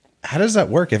does that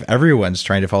work if everyone's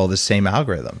trying to follow the same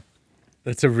algorithm?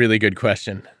 That's a really good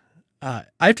question. I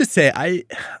have to say, I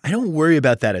don't worry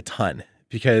about that a ton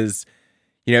because,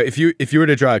 you know, if you were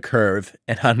to draw a curve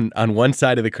and on one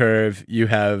side of the curve, you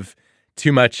have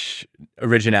too much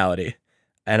originality.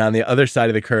 And on the other side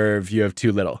of the curve, you have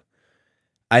too little.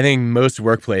 I think most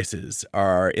workplaces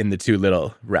are in the too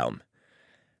little realm.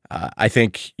 I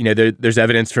think, you know, there's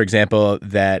evidence, for example,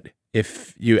 that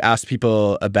if you ask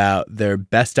people about their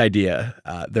best idea,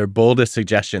 their boldest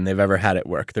suggestion they've ever had at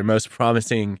work, their most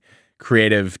promising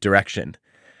creative direction,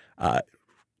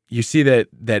 you see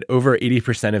that over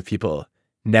 80% of people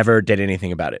never did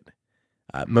anything about it.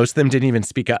 Most of them didn't even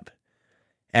speak up.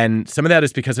 And some of that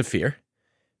is because of fear.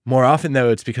 More often, though,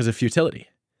 it's because of futility.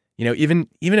 Even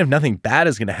if nothing bad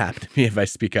is going to happen to me if I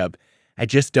speak up, I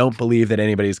just don't believe that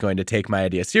anybody's going to take my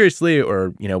idea seriously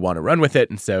or, want to run with it.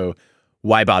 And so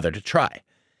why bother to try?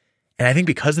 And I think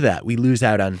because of that, we lose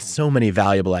out on so many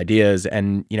valuable ideas.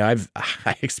 And,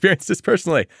 I experienced this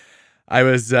personally. I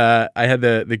had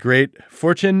the great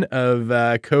fortune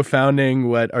of co-founding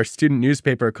what our student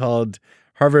newspaper called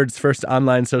Harvard's first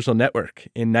online social network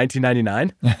in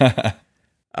 1999.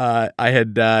 I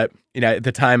had, at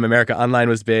the time, America Online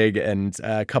was big, and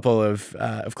a couple of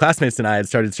classmates and I had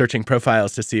started searching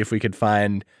profiles to see if we could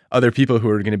find other people who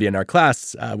were going to be in our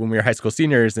class when we were high school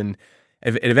seniors. And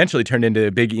it eventually turned into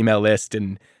a big email list.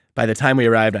 And by the time we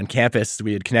arrived on campus,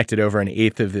 we had connected over an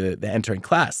eighth of the entering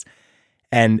class.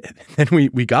 And then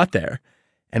we got there,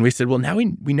 and we said, well, now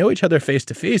we know each other face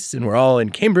to face, and we're all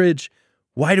in Cambridge.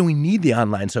 Why do we need the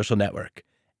online social network?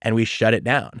 And we shut it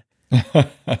down.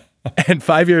 And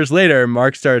 5 years later,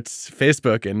 Mark starts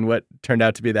Facebook in what turned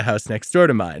out to be the house next door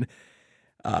to mine.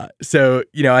 So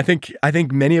I think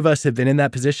many of us have been in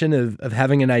that position of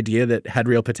having an idea that had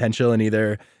real potential and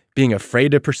either being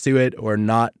afraid to pursue it or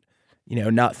not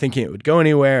thinking it would go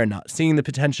anywhere and not seeing the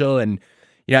potential. And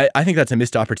I think that's a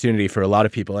missed opportunity for a lot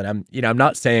of people. And I'm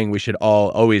not saying we should all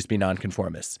always be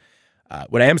nonconformists.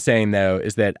 What I am saying, though,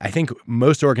 is that I think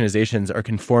most organizations are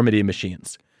conformity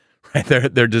machines. Right?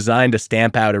 They're designed to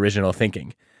stamp out original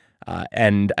thinking.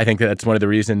 And I think that's one of the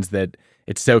reasons that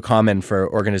it's so common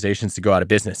for organizations to go out of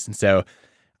business. And so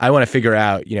I want to figure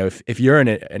out, if you're an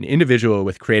individual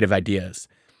with creative ideas,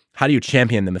 how do you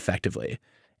champion them effectively?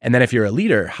 And then if you're a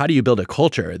leader, how do you build a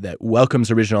culture that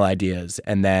welcomes original ideas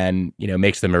and then,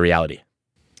 makes them a reality?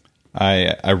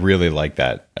 I really like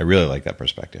that. I really like that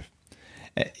perspective.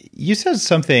 You said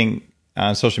something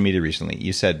on social media recently.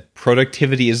 You said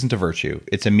productivity isn't a virtue.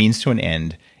 It's a means to an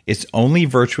end. It's only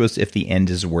virtuous if the end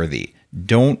is worthy.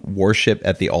 Don't worship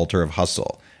at the altar of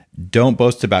hustle. Don't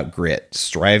boast about grit.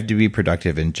 Strive to be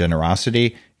productive in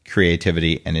generosity,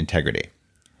 creativity, and integrity.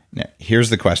 Now, here's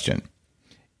the question.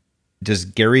 Does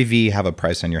Gary Vee have a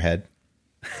price on your head?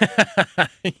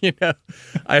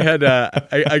 I had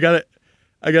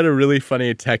I got a really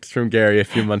funny text from Gary a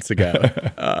few months ago,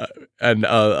 and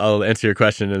I'll answer your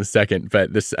question in a second.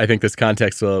 But I think this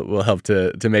context will help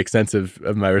to make sense of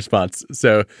my response.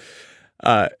 So,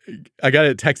 I got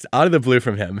a text out of the blue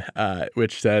from him,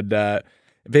 which said,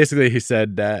 basically, he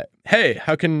said, "Hey,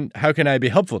 how can I be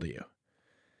helpful to you?"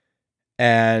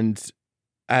 And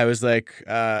I was like,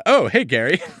 "Oh, hey,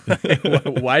 Gary,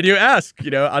 why do you ask?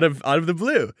 Out of the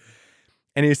blue."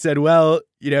 And he said, "Well,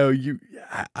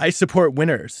 I support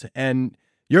winners, and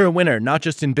you're a winner, not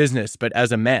just in business, but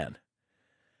as a man."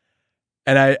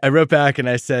 And I wrote back and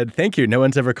I said, "Thank you. No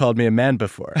one's ever called me a man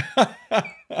before."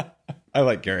 I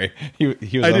like Gary. He was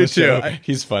I on do the show. too.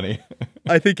 He's funny.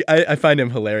 I think I find him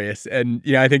hilarious. And,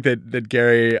 I think that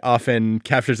Gary often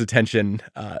captures attention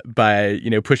by,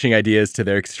 pushing ideas to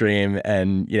their extreme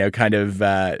and, kind of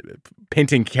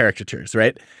painting caricatures,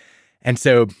 right? And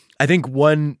so I think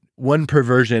one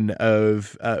perversion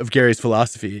of Gary's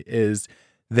philosophy is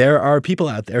there are people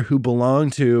out there who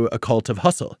belong to a cult of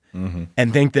hustle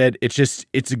and think that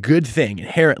it's a good thing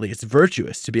inherently. It's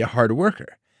virtuous to be a hard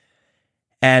worker.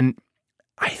 And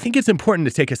I think it's important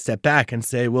to take a step back and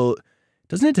say, well,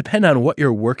 doesn't it depend on what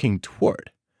you're working toward?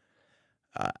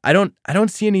 I don't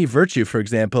see any virtue, for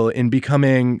example, in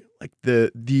becoming like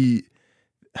the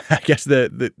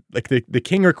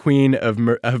king or queen of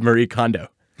Marie Kondo.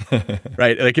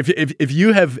 Right? Like if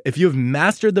you have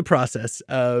mastered the process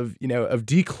of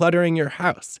decluttering your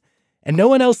house and no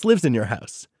one else lives in your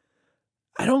house,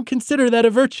 I don't consider that a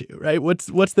virtue, right?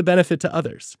 What's the benefit to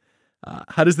others?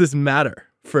 How does this matter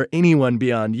for anyone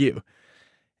beyond you?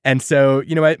 And so,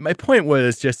 my point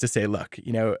was just to say, look,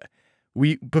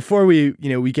 before we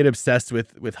get obsessed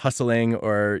with hustling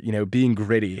or, being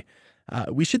gritty,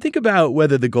 we should think about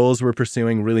whether the goals we're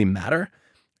pursuing really matter.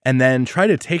 And then try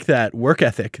to take that work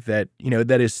ethic that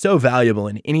is so valuable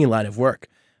in any line of work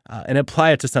and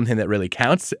apply it to something that really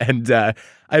counts. And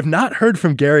I've not heard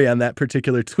from Gary on that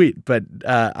particular tweet, but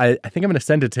I think I'm going to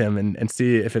send it to him and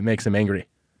see if it makes him angry.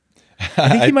 I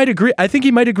think he might agree. I think he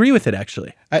might agree with it,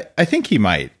 actually. I think he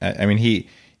might. I mean,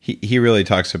 he really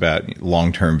talks about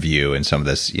long-term view and some of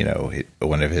this.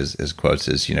 One of his quotes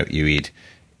is, you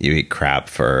eat crap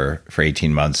for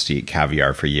 18 months to eat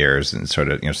caviar for years, and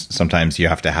sort of, sometimes you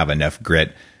have to have enough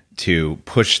grit to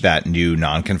push that new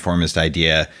nonconformist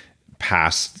idea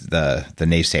past the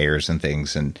naysayers and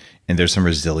things, and there's some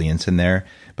resilience in there.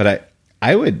 But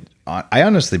I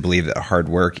honestly believe that hard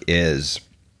work is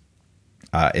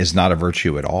not a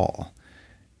virtue at all.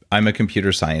 I'm a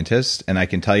computer scientist, and I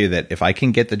can tell you that if I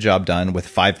can get the job done with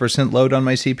 5% load on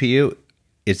my CPU,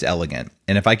 it's elegant.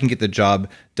 And if I can get the job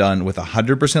done with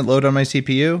 100% load on my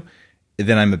CPU,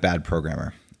 then I'm a bad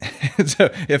programmer. So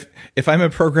if I'm a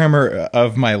programmer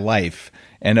of my life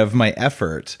and of my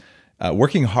effort,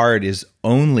 working hard is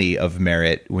only of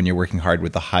merit when you're working hard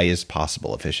with the highest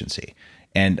possible efficiency.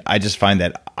 And I just find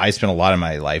that I spend a lot of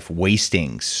my life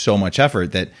wasting so much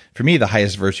effort that for me, the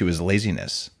highest virtue is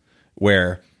laziness,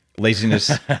 where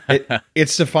laziness,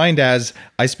 it's defined as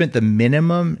I spent the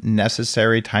minimum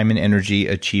necessary time and energy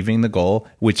achieving the goal,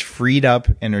 which freed up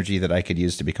energy that I could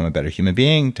use to become a better human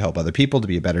being, to help other people, to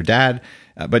be a better dad.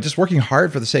 But just working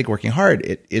hard for the sake of working hard,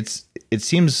 it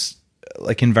seems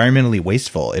like environmentally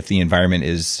wasteful if the environment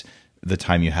is the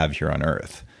time you have here on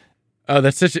Earth. Oh,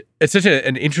 it's such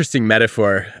an interesting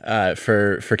metaphor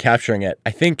for capturing it.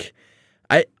 I think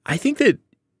that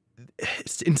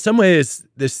in some ways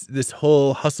this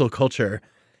whole hustle culture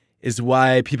is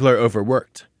why people are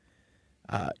overworked.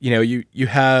 You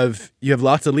have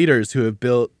lots of leaders who have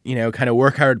built, kind of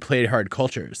work hard, play hard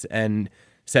cultures and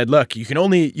said, look, you can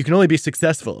only be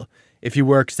successful if you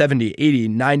work 70, 80,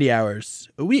 90 hours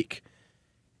a week.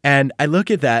 And I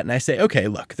look at that and I say, okay,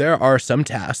 look, there are some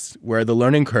tasks where the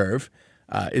learning curve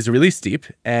is really steep.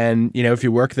 And, if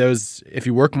you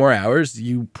work more hours,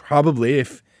 you probably,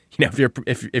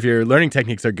 if your learning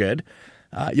techniques are good,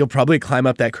 you'll probably climb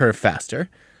up that curve faster.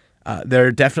 There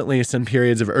are definitely some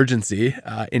periods of urgency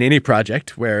in any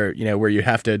project where you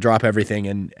have to drop everything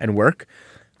and work.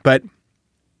 But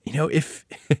if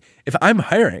I'm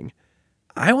hiring,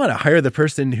 I want to hire the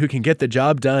person who can get the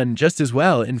job done just as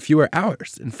well in fewer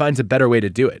hours and finds a better way to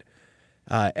do it.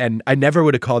 And I never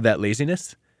would have called that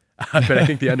laziness, but I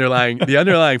think the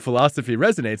underlying philosophy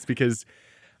resonates because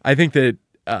I think that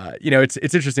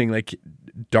it's interesting. Like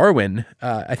Darwin,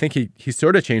 I think he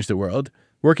sort of changed the world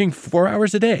working 4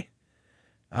 hours a day.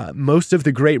 Most of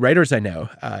the great writers I know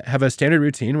have a standard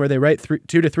routine where they write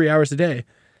 2 to 3 hours a day,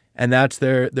 and that's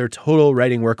their total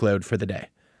writing workload for the day.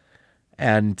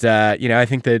 And I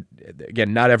think that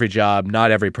again, not every job,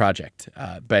 not every project,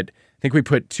 but I think we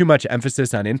put too much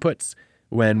emphasis on inputs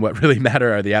when what really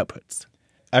matter are the outputs.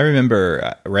 I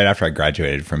remember right after I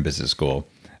graduated from business school,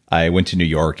 I went to New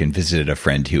York and visited a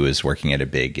friend who was working at a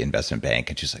big investment bank.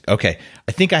 And she's like, okay,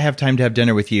 I think I have time to have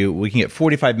dinner with you. We can get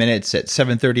 45 minutes at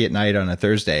 7:30 at night on a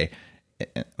Thursday.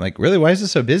 I'm like, really? Why is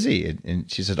this so busy? And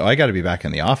she said, oh, I got to be back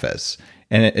in the office.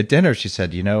 And at dinner, she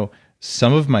said,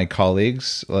 some of my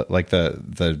colleagues, like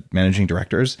the managing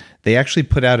directors, they actually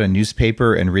put out a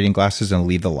newspaper and reading glasses and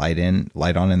leave the light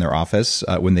on in their office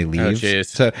when they leave. Oh, geez.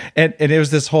 So, and it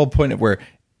was this whole point of where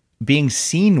being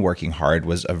seen working hard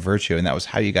was a virtue, and that was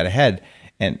how you got ahead.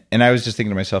 And I was just thinking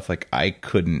to myself, like, I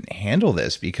couldn't handle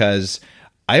this because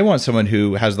I want someone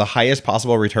who has the highest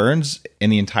possible returns in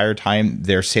the entire time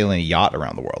they're sailing a yacht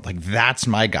around the world. Like, that's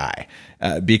my guy,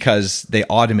 because they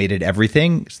automated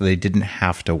everything so they didn't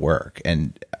have to work.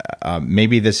 And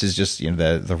maybe this is just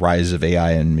the rise of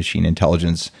AI and machine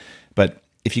intelligence. But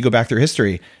if you go back through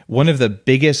history, one of the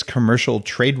biggest commercial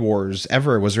trade wars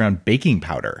ever was around baking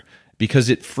powder, because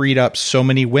it freed up so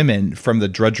many women from the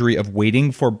drudgery of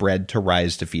waiting for bread to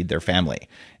rise to feed their family.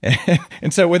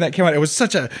 And so when that came out, it was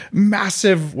such a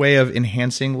massive way of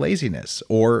enhancing laziness.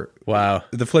 Or wow,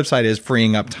 the flip side is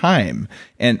freeing up time.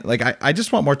 And like, I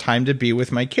just want more time to be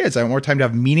with my kids. I want more time to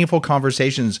have meaningful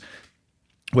conversations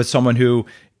with someone who,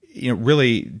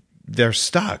 really they're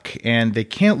stuck and they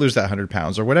can't lose that 100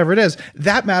 pounds or whatever it is.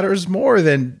 That matters more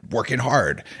than working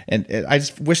hard. And I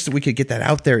just wish that we could get that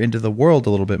out there into the world a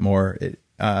little bit more.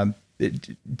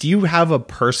 Do you have a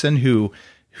person who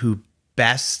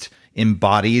best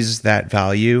embodies that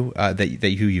value that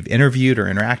who you've interviewed or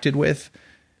interacted with?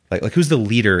 Like who's the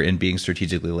leader in being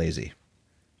strategically lazy?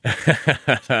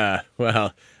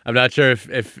 Well, I'm not sure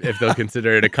if they'll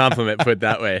consider it a compliment put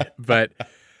that way, but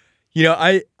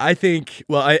I think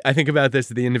about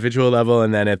this at the individual level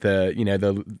and then at the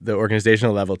the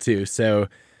organizational level too. So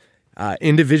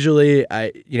individually,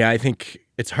 I think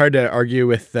it's hard to argue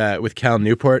with Cal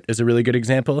Newport as a really good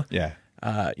example. Yeah.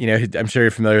 I'm sure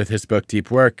you're familiar with his book Deep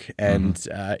Work, and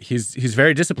he's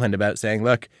very disciplined about saying,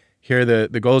 look, here are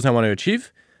the goals I want to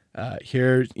achieve.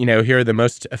 Here are the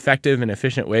most effective and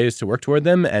efficient ways to work toward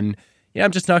them, and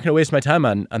I'm just not going to waste my time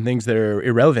on things that are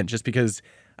irrelevant just because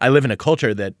I live in a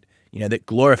culture that that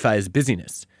glorifies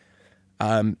busyness.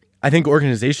 I think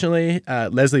organizationally,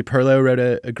 Leslie Perlow wrote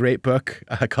a great book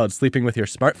called Sleeping with Your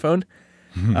Smartphone,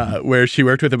 where she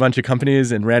worked with a bunch of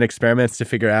companies and ran experiments to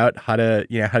figure out how to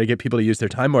get people to use their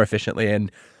time more efficiently.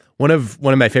 And one of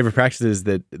my favorite practices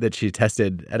that she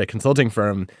tested at a consulting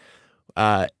firm,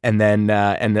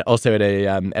 and also at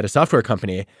a software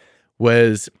company,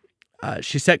 was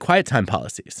she set quiet time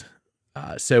policies.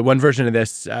 So one version of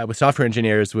this with software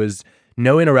engineers was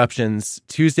no interruptions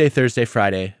Tuesday, Thursday,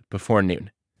 Friday before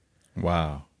noon.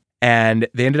 Wow. And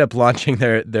they ended up launching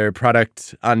their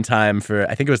product on time for,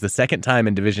 I think it was the second time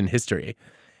in division history.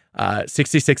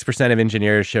 66% of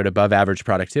engineers showed above average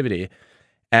productivity.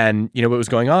 And, what was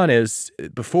going on is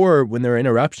before, when there were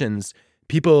interruptions,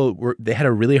 they had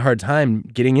a really hard time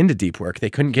getting into deep work. They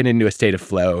couldn't get into a state of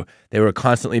flow. They were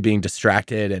constantly being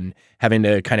distracted and having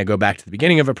to kind of go back to the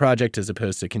beginning of a project as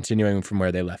opposed to continuing from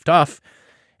where they left off.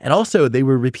 And also, they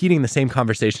were repeating the same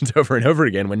conversations over and over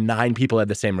again when 9 people had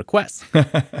the same requests.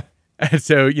 And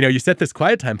so, you set this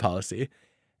quiet time policy.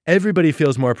 Everybody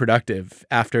feels more productive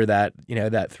after that,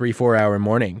 that 3-4 hour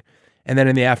morning. And then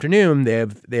in the afternoon, they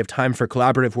have time for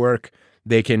collaborative work.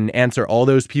 They can answer all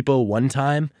those people one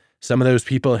time. Some of those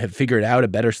people have figured out a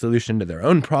better solution to their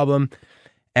own problem.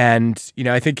 And,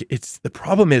 I think the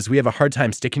problem is we have a hard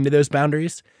time sticking to those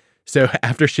boundaries. So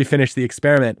after she finished the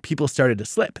experiment, people started to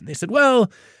slip. And they said,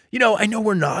 well, I know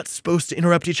we're not supposed to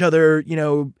interrupt each other,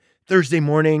 Thursday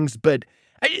mornings, but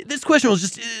this question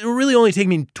it'll really only take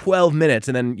me 12 minutes.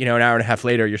 And then, an hour and a half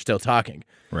later, you're still talking.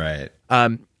 Right.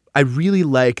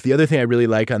 The other thing I really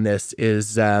like on this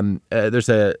is there's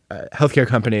a healthcare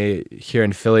company here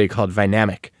in Philly called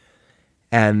Vynamic.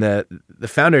 And the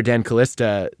founder, Dan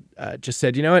Calista, just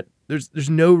said, you know what, there's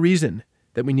no reason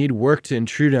that we need work to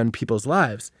intrude on people's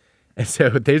lives. And so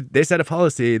they set a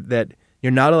policy that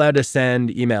you're not allowed to send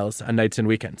emails on nights and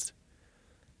weekends.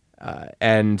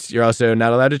 And you're also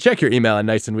not allowed to check your email on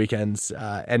nights and weekends.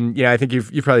 And I think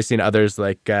you've probably seen others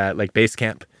like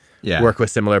Basecamp work with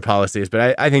similar policies.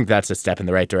 But I think that's a step in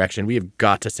the right direction. We have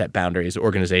got to set boundaries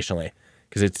organizationally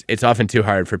because it's often too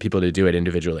hard for people to do it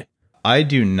individually. I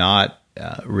do not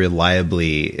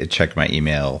reliably check my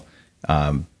email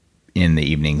in the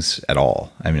evenings at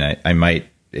all. I mean, I might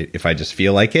if I just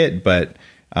feel like it, but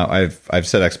I've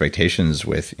set expectations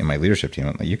with my leadership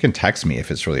team. You can text me if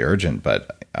it's really urgent,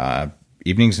 but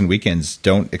evenings and weekends,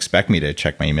 don't expect me to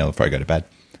check my email before I go to bed.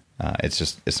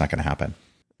 It's not going to happen.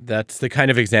 That's the kind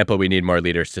of example we need more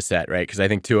leaders to set, right? Because I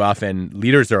think too often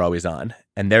leaders are always on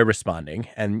and they're responding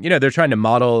and, they're trying to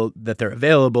model that they're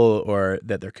available or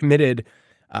that they're committed.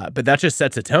 But that just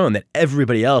sets a tone that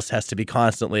everybody else has to be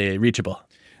constantly reachable.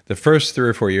 The first 3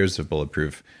 or 4 years of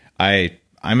Bulletproof,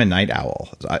 I'm a night owl.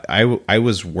 I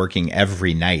was working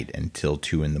every night until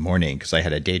 2 a.m. because I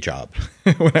had a day job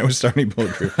when I was starting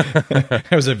Bulletproof.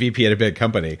 I was a VP at a big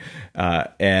company.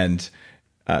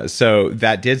 So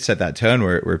that did set that tone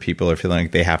where people are feeling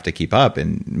like they have to keep up.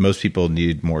 And most people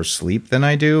need more sleep than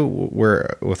I do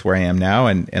where I am now.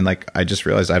 And I just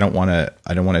realized I don't want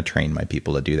to train my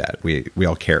people to do that. We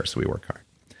all care, so we work hard.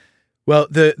 Well,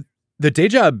 the day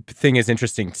job thing is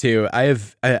interesting too.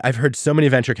 I've heard so many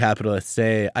venture capitalists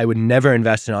say, I would never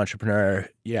invest in an entrepreneur.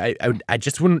 I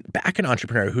just wouldn't back an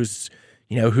entrepreneur who's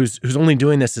only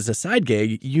doing this as a side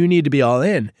gig. You need to be all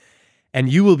in. And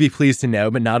you will be pleased to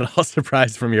know, but not at all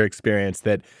surprised from your experience,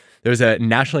 that there was a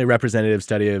nationally representative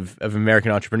study of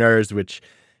American entrepreneurs which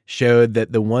showed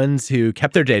that the ones who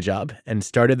kept their day job and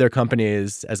started their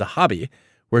companies as a hobby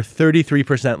were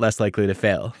 33% less likely to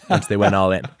fail once they went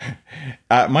all in.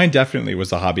 Mine definitely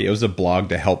was a hobby. It was a blog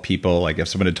to help people. Like if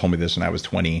someone had told me this when I was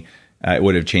 20, it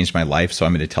would have changed my life. So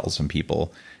I'm going to tell some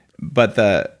people. But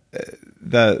the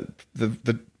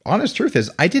honest truth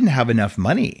is I didn't have enough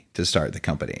money to start the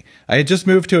company. I had just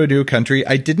moved to a new country.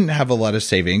 I didn't have a lot of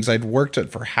savings. I'd worked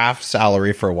for half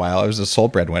salary for a while. I was a sole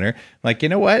breadwinner. Like, you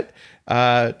know what?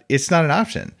 It's not an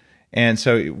option. And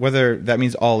so whether that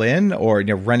means all in or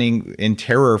running in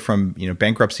terror from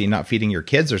bankruptcy, not feeding your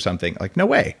kids or something, like no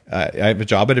way. I have a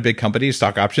job at a big company,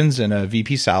 stock options, and a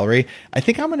VP salary. I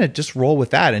think I'm going to just roll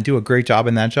with that and do a great job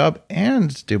in that job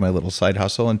and do my little side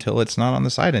hustle until it's not on the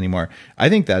side anymore. I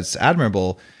think that's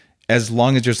admirable as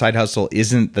long as your side hustle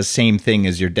isn't the same thing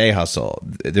as your day hustle.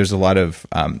 There's a lot of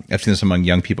I've seen this among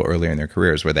young people earlier in their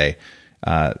careers where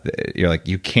you're like,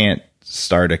 you can't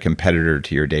start a competitor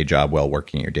to your day job while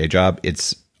working your day job.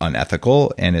 It's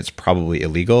unethical and it's probably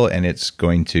illegal and it's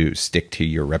going to stick to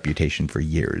your reputation for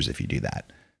years if you do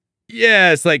that.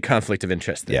 Yeah, it's like conflict of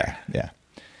interest there. Yeah.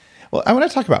 Well, I want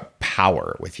to talk about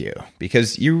power with you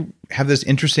because you have this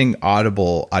interesting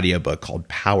Audible audiobook called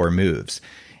Power Moves.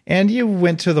 And you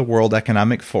went to the World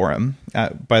Economic Forum.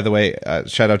 By the way,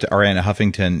 shout out to Ariana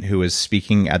Huffington, who was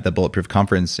speaking at the Bulletproof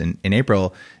Conference in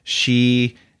April.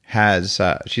 She's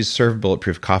served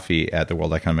Bulletproof coffee at the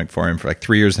World Economic Forum for like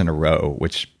 3 years in a row,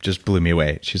 which just blew me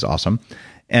away. She's awesome.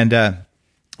 And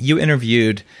you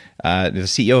interviewed the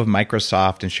CEO of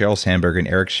Microsoft and Sheryl Sandberg and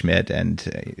Eric Schmidt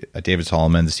and David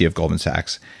Solomon, the CEO of Goldman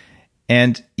Sachs.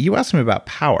 And you asked them about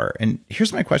power. And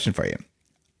here's my question for you.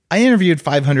 I interviewed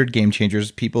 500 game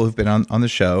changers, people who've been on the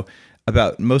show,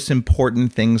 about most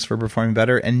important things for performing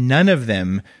better, and none of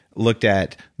them looked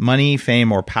at money,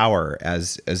 fame, or power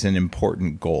as an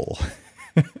important goal.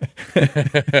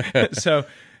 So,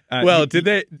 well, did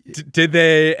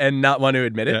they and not want to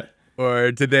admit it,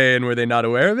 or did they and were they not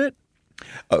aware of it?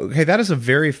 Okay, that is a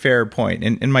very fair point.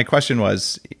 And my question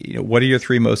was, what are your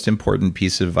 3 most important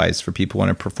pieces of advice for people who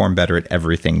want to perform better at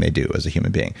everything they do as a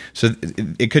human being? So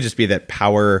it could just be that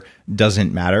power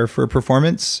doesn't matter for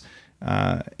performance.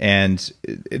 And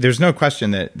there's no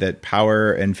question that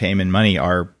power and fame and money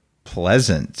are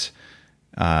pleasant.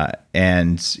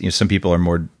 And some people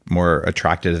are more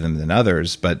attracted to them than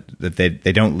others, but that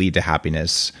they don't lead to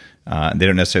happiness. They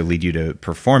don't necessarily lead you to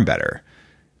perform better.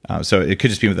 So it could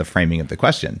just be with the framing of the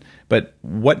question. But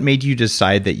what made you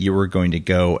decide that you were going to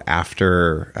go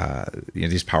after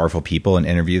these powerful people and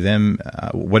interview them?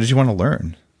 What did you want to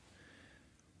learn?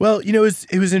 Well, it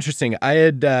was interesting. I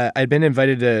had been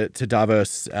invited to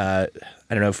Davos, I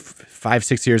don't know,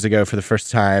 5-6 years ago for the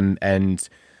first time, and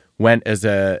went as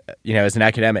an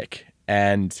academic.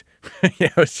 And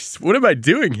it's just, what am I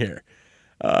doing here?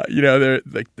 There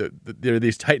are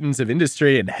these titans of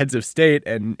industry and heads of state,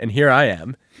 and here I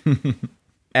am.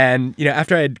 And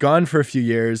after I had gone for a few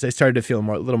years, I started to feel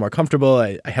a little more comfortable.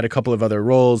 I had a couple of other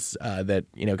roles that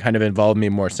kind of involved me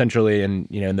more centrally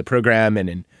in the program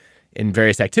and in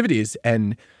various activities.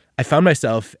 And I found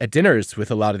myself at dinners with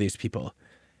a lot of these people,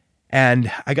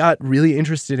 and I got really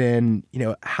interested in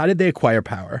how did they acquire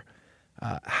power?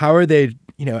 How are they?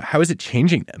 How is it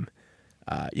changing them?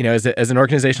 As an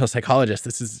organizational psychologist,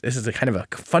 this is a kind of a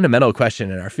fundamental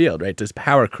question in our field, right? Does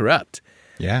power corrupt?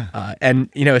 Yeah. And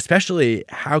especially,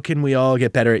 how can we all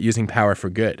get better at using power for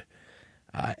good?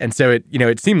 And so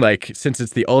it seemed like, since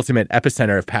it's the ultimate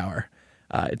epicenter of power,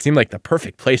 it seemed like the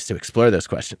perfect place to explore those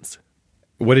questions.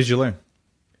 What did you learn?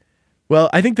 Well,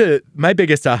 I think my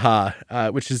biggest aha,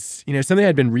 which is something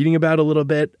I'd been reading about a little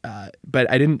bit, but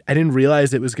I didn't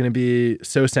realize it was going to be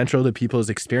so central to people's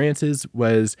experiences,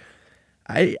 was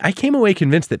I came away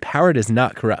convinced that power does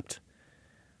not corrupt.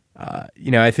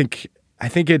 I think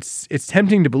it's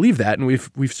tempting to believe that, and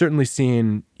we've certainly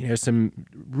seen some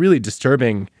really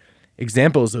disturbing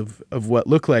examples of what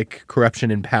look like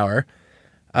corruption in power.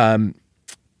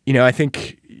 I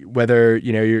think whether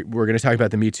we're going to talk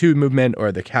about the Me Too movement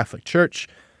or the Catholic Church,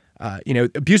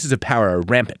 abuses of power are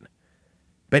rampant.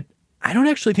 But I don't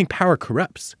actually think power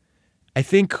corrupts. I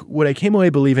think what I came away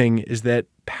believing is that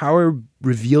power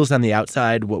reveals on the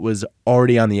outside what was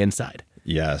already on the inside.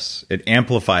 Yes. It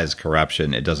amplifies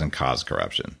corruption. It doesn't cause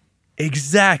corruption.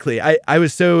 Exactly. I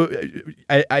was told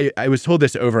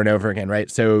this over and over again, right?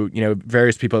 So,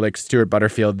 various people like Stuart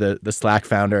Butterfield, the Slack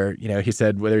founder, he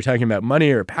said, whether you're talking about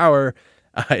money or power,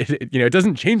 it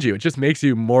doesn't change you. It just makes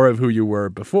you more of who you were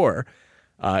before.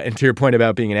 And to your point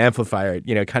about being an amplifier,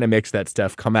 it kind of makes that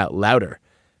stuff come out louder.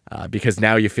 Because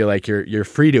now you feel like you're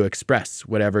free to express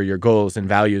whatever your goals and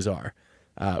values are.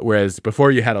 Whereas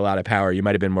before you had a lot of power, you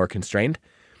might have been more constrained.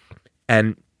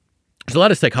 And there's a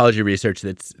lot of psychology research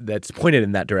that's pointed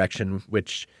in that direction,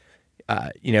 which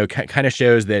kind of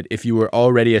shows that if you were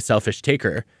already a selfish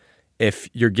taker, if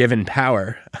you're given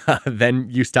power, then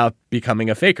you stop becoming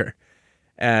a faker.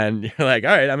 And you're like, all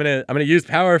right, I'm gonna use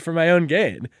power for my own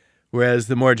gain. Whereas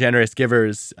the more generous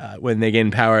givers, when they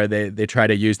gain power, they try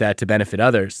to use that to benefit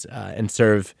others and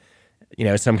serve,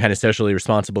 some kind of socially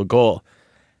responsible goal.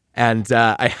 And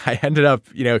I ended up,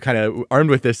 kind of armed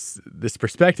with this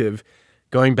perspective,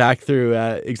 going back through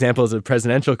examples of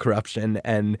presidential corruption.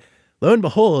 And lo and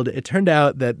behold, it turned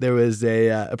out that there was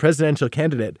a presidential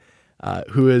candidate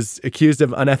who was accused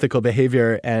of unethical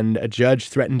behavior, and a judge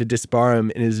threatened to disbar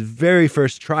him in his very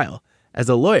first trial as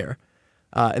a lawyer.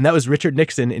 And that was Richard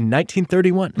Nixon in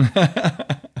 1931.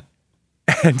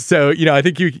 And so, I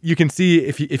think you can see,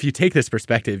 if you take this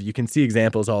perspective, you can see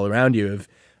examples all around you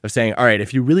of saying, all right,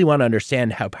 if you really want to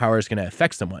understand how power is going to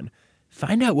affect someone,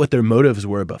 find out what their motives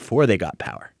were before they got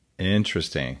power.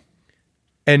 Interesting.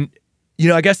 And,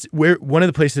 I guess one of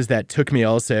the places that took me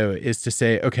also is to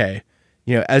say, okay,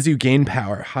 as you gain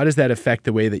power, how does that affect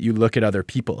the way that you look at other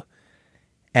people?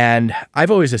 And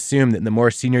I've always assumed that the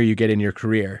more senior you get in your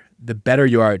career, the better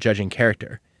you are at judging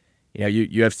character.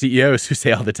 You have CEOs who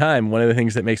say all the time, one of the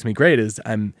things that makes me great is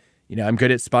I'm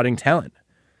good at spotting talent.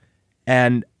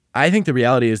 And I think the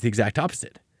reality is the exact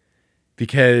opposite.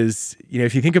 Because,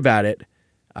 if you think about it,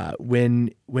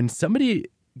 when somebody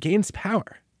gains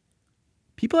power,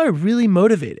 people are really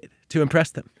motivated to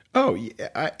impress them. Oh,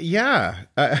 yeah.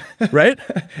 Right?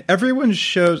 Everyone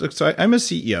shows, so I'm a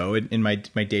CEO in my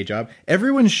day job.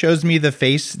 Everyone shows me the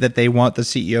face that they want the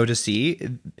CEO to see.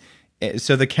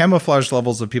 So the camouflage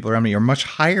levels of people around me are much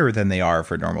higher than they are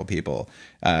for normal people,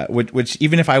 which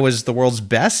even if I was the world's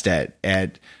best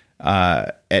at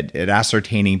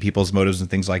ascertaining people's motives and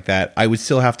things like that, I would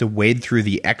still have to wade through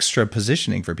the extra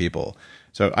positioning for people.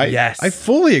 So I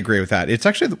fully agree with that. It's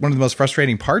actually one of the most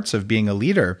frustrating parts of being a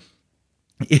leader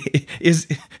is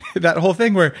that whole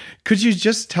thing where, could you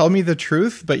just tell me the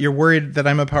truth, but you're worried that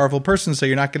I'm a powerful person, so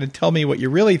you're not going to tell me what you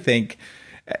really think.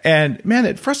 And man,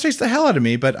 it frustrates the hell out of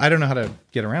me, but I don't know how to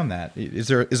get around that. Is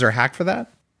there a hack for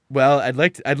that? Well, I'd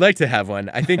like to have one.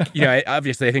 I think,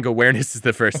 obviously I think awareness is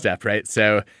the first step, right?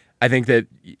 So I think that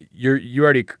you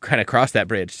already kind of crossed that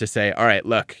bridge to say, all right,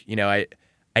 look,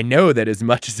 I know that as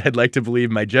much as I'd like to believe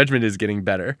my judgment is getting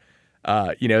better,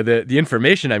 the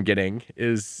information I'm getting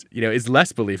is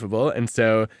less believable. And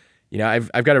so,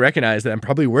 I've got to recognize that I'm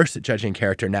probably worse at judging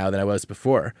character now than I was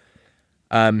before.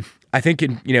 I think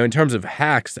in terms of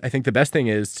hacks, I think the best thing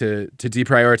is to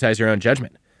deprioritize your own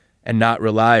judgment and not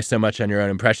rely so much on your own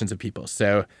impressions of people.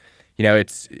 So,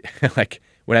 it's like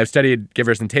when I've studied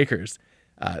givers and takers,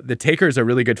 the takers are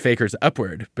really good fakers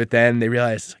upward, but then they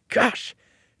realize, gosh,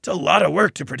 it's a lot of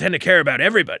work to pretend to care about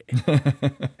everybody.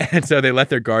 And so they let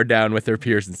their guard down with their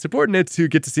peers and subordinates who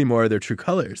get to see more of their true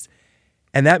colors.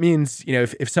 And that means,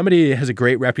 if somebody has a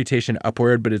great reputation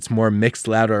upward, but it's more mixed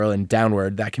lateral and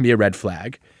downward, that can be a red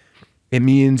flag. It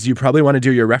means you probably want to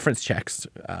do your reference checks,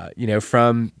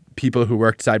 from people who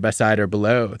worked side by side or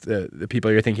below the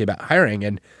people you're thinking about hiring.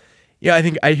 And I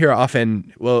think I hear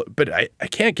often, well, but I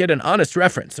can't get an honest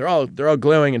reference. They're all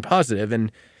glowing and positive.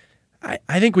 And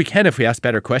I think we can if we ask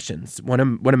better questions. One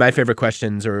of my favorite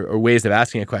questions or ways of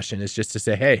asking a question is just to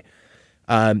say, hey,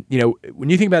 when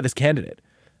you think about this candidate,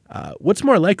 what's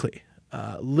more likely?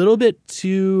 A little bit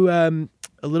too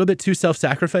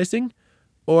self-sacrificing,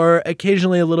 or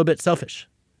occasionally a little bit selfish?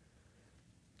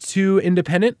 Too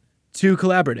independent, too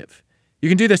collaborative? You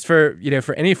can do this for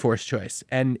any forced choice.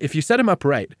 And if you set them up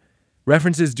right,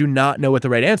 references do not know what the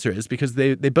right answer is because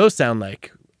they both sound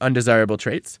like undesirable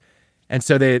traits. And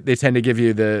so they tend to give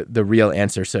you the real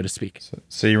answer, so to speak.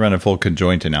 So you run a full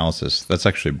conjoint analysis. That's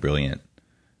actually brilliant.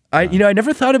 I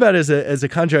never thought about it as a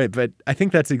conjoint, but I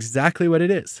think that's exactly what it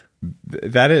is.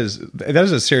 That is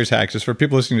a serious hack. Just for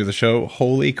people listening to the show,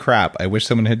 holy crap! I wish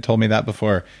someone had told me that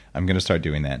before. I'm going to start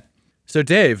doing that. So,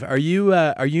 Dave, are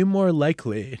you more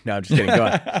likely? No, I'm just kidding. Go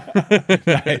on.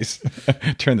 Nice.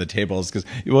 Turn the tables because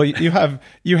you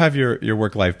have your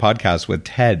work life podcast with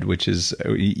Ted, which is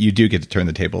you do get to turn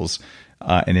the tables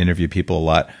and interview people a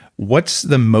lot. What's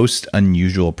the most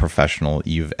unusual professional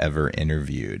you've ever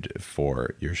interviewed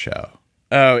for your show?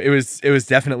 Oh, it was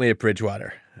definitely at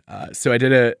Bridgewater. So I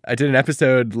did an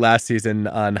episode last season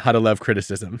on how to love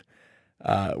criticism,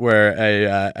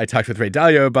 where I talked with Ray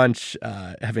Dalio a bunch,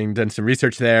 having done some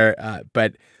research there.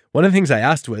 But one of the things I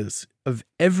asked was, of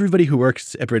everybody who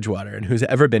works at Bridgewater and who's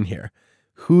ever been here,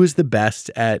 who is the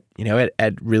best at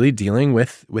really dealing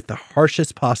with the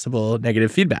harshest possible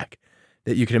negative feedback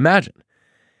that you can imagine?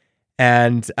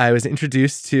 And I was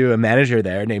introduced to a manager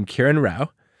there named Kiran Rao,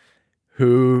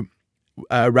 who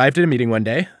arrived at a meeting one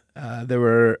day. There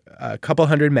were a couple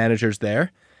hundred managers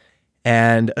there,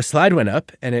 and a slide went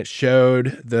up, and it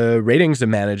showed the ratings of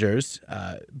managers,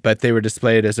 but they were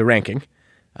displayed as a ranking.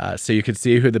 So you could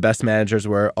see who the best managers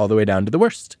were all the way down to the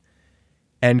worst.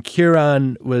 And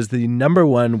Kiran was the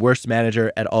 #1 worst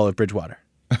manager at all of Bridgewater.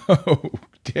 Oh,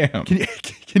 damn.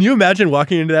 Can you imagine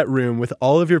walking into that room with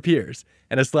all of your peers,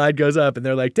 and a slide goes up, and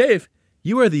they're like, Dave,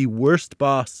 you are the worst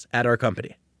boss at our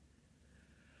company.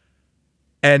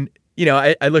 And,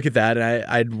 I look at that, and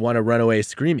I'd want to run away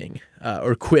screaming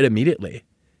or quit immediately.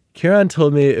 Kiran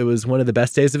told me it was one of the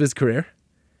best days of his career,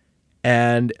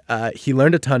 and he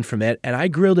learned a ton from it, and I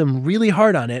grilled him really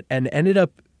hard on it and ended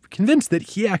up convinced that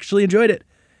he actually enjoyed it.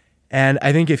 And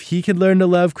I think if he could learn to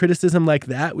love criticism like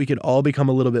that, we could all become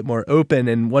a little bit more open.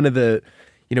 And one of the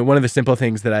simple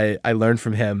things that I learned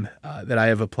from him that I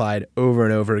have applied over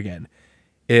and over again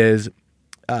is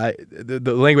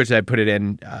the language that I put it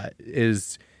in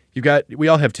is we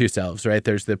all have two selves, right?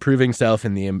 There's the proving self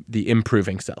and the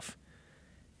improving self.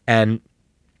 And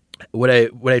what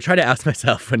I try to ask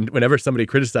myself whenever somebody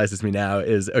criticizes me now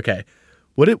is, okay,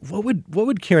 what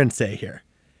would Kiran say here?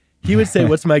 He would say,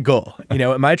 what's my goal?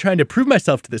 Am I trying to prove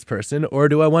myself to this person, or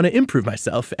do I want to improve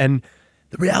myself? And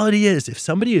the reality is, if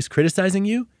somebody is criticizing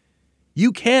you,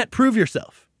 you can't prove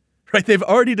yourself, right? They've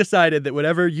already decided that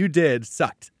whatever you did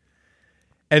sucked.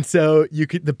 And so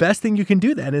the best thing you can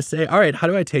do then is say, all right, how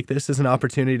do I take this as an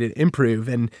opportunity to improve?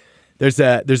 And there's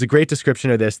a great description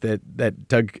of this that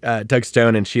Doug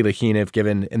Stone and Sheila Heen have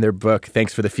given in their book,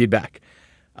 Thanks for the Feedback.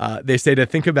 They say to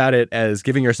think about it as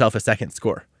giving yourself a second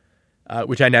score,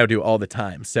 which I now do all the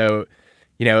time. So,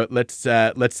 let's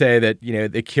say that,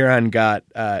 that Kieran got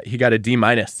a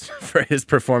D- for his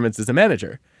performance as a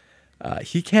manager.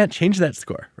 He can't change that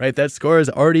score, right? That score has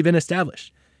already been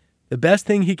established. The best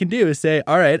thing he can do is say,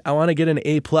 all right, I want to get an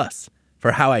A+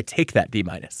 for how I take that D-.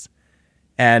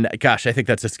 And gosh, I think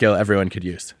that's a skill everyone could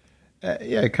use.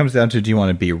 It comes down to, do you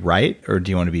want to be right or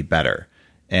do you want to be better?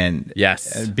 And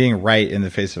yes, being right in the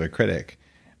face of a critic.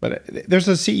 But there's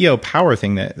a CEO power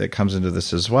thing that comes into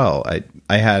this as well. I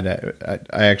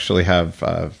actually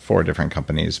have 4 different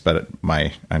companies, but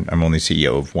I'm only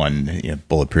CEO of one,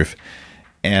 Bulletproof.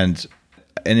 And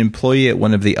an employee at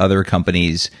one of the other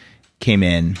companies came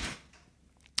in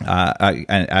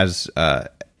as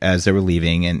they were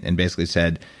leaving and basically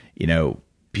said,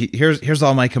 here's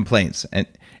all my complaints. And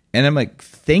I'm like,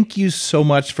 thank you so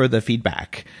much for the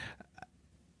feedback.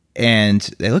 And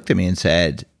they looked at me and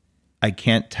said, I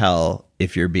can't tell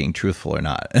if you're being truthful or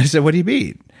not. And I said, what do you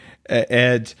mean?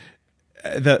 And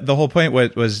the whole point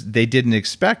was they didn't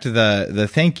expect the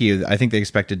thank you. I think they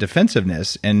expected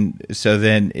defensiveness. And so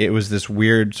then it was this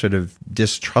weird sort of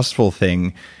distrustful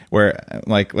thing where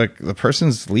like the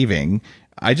person's leaving.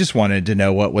 I just wanted to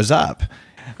know what was up.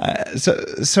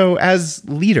 So as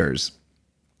leaders,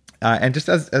 and just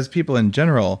as people in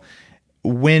general,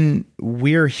 when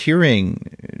we're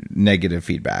hearing negative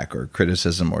feedback or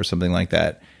criticism or something like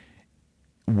that,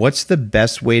 what's the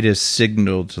best way to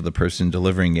signal to the person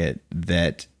delivering it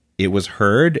that it was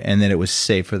heard and that it was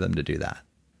safe for them to do that?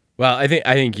 Well, I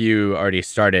think you already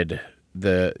started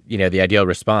the ideal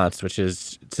response, which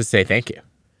is to say thank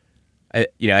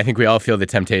you. I think we all feel the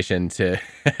temptation to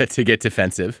to get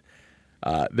defensive.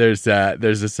 There's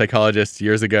a psychologist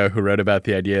years ago who wrote about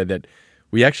the idea that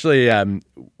we actually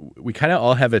we kind of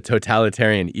all have a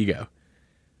totalitarian ego.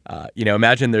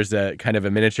 Imagine there's a kind of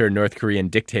a miniature North Korean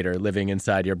dictator living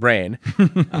inside your brain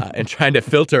and trying to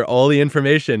filter all the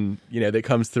information, that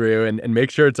comes through and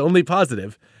make sure it's only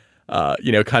positive,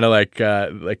 kind of like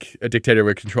a dictator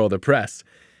would control the press.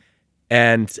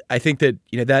 And I think that,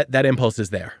 that impulse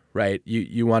is there, right?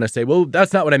 You want to say, well,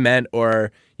 that's not what I meant,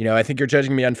 or, I think you're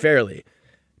judging me unfairly.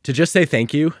 To just say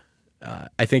thank you,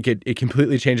 I think it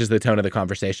completely changes the tone of the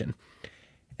conversation.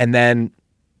 And then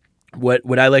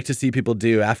what I like to see people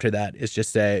do after that is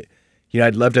just say,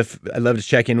 I'd love to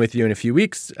check in with you in a few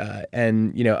weeks,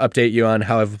 and update you on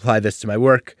how I've applied this to my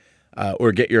work,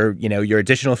 or get your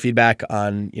additional feedback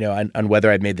on whether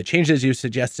I've made the changes you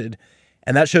suggested,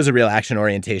 and that shows a real action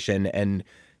orientation, and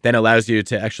then allows you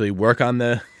to actually work on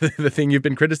the the thing you've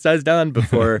been criticized on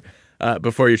before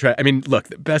you try. I mean, look,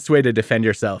 the best way to defend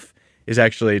yourself is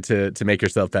actually to make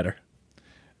yourself better.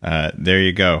 There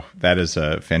you go. That is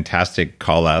a fantastic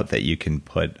call out that you can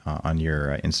put on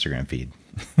your Instagram feed.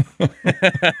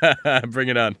 Bring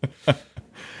it on.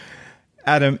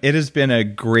 Adam, it has been a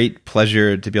great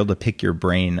pleasure to be able to pick your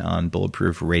brain on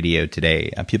Bulletproof Radio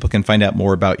today. People can find out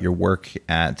more about your work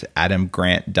at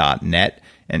adamgrant.net.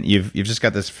 And you've just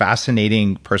got this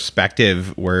fascinating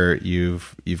perspective where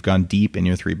you've gone deep in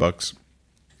your 3 books.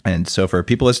 And so for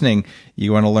people listening,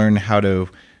 you want to learn how to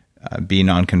be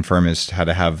nonconformist, how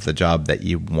to have the job that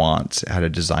you want, how to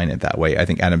design it that way. I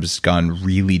think Adam's gone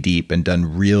really deep and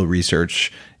done real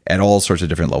research at all sorts of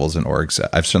different levels in orgs.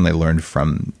 I've certainly learned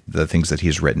from the things that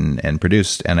he's written and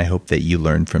produced, and I hope that you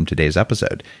learned from today's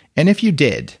episode. And if you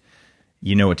did,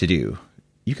 you know what to do.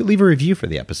 You could leave a review for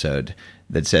the episode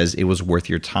that says it was worth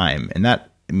your time. And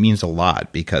that means a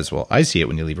lot because, well, I see it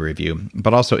when you leave a review,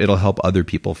 but also it'll help other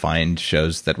people find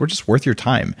shows that were just worth your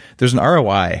time. There's an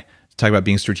ROI to talk about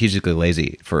being strategically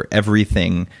lazy for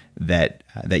everything that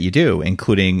you do,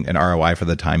 including an ROI for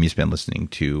the time you spend listening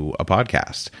to a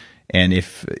podcast. And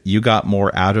if you got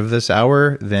more out of this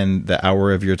hour than the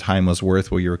hour of your time was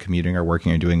worth while you were commuting or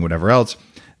working or doing whatever else,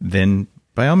 then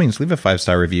by all means, leave a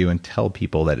 5-star review and tell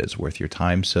people that it's worth your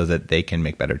time so that they can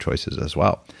make better choices as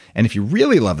well. And if you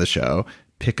really love the show,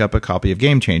 pick up a copy of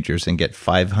Game Changers and get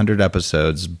 500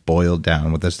 episodes boiled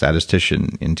down with a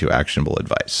statistician into actionable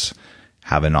advice.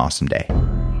 Have an awesome day.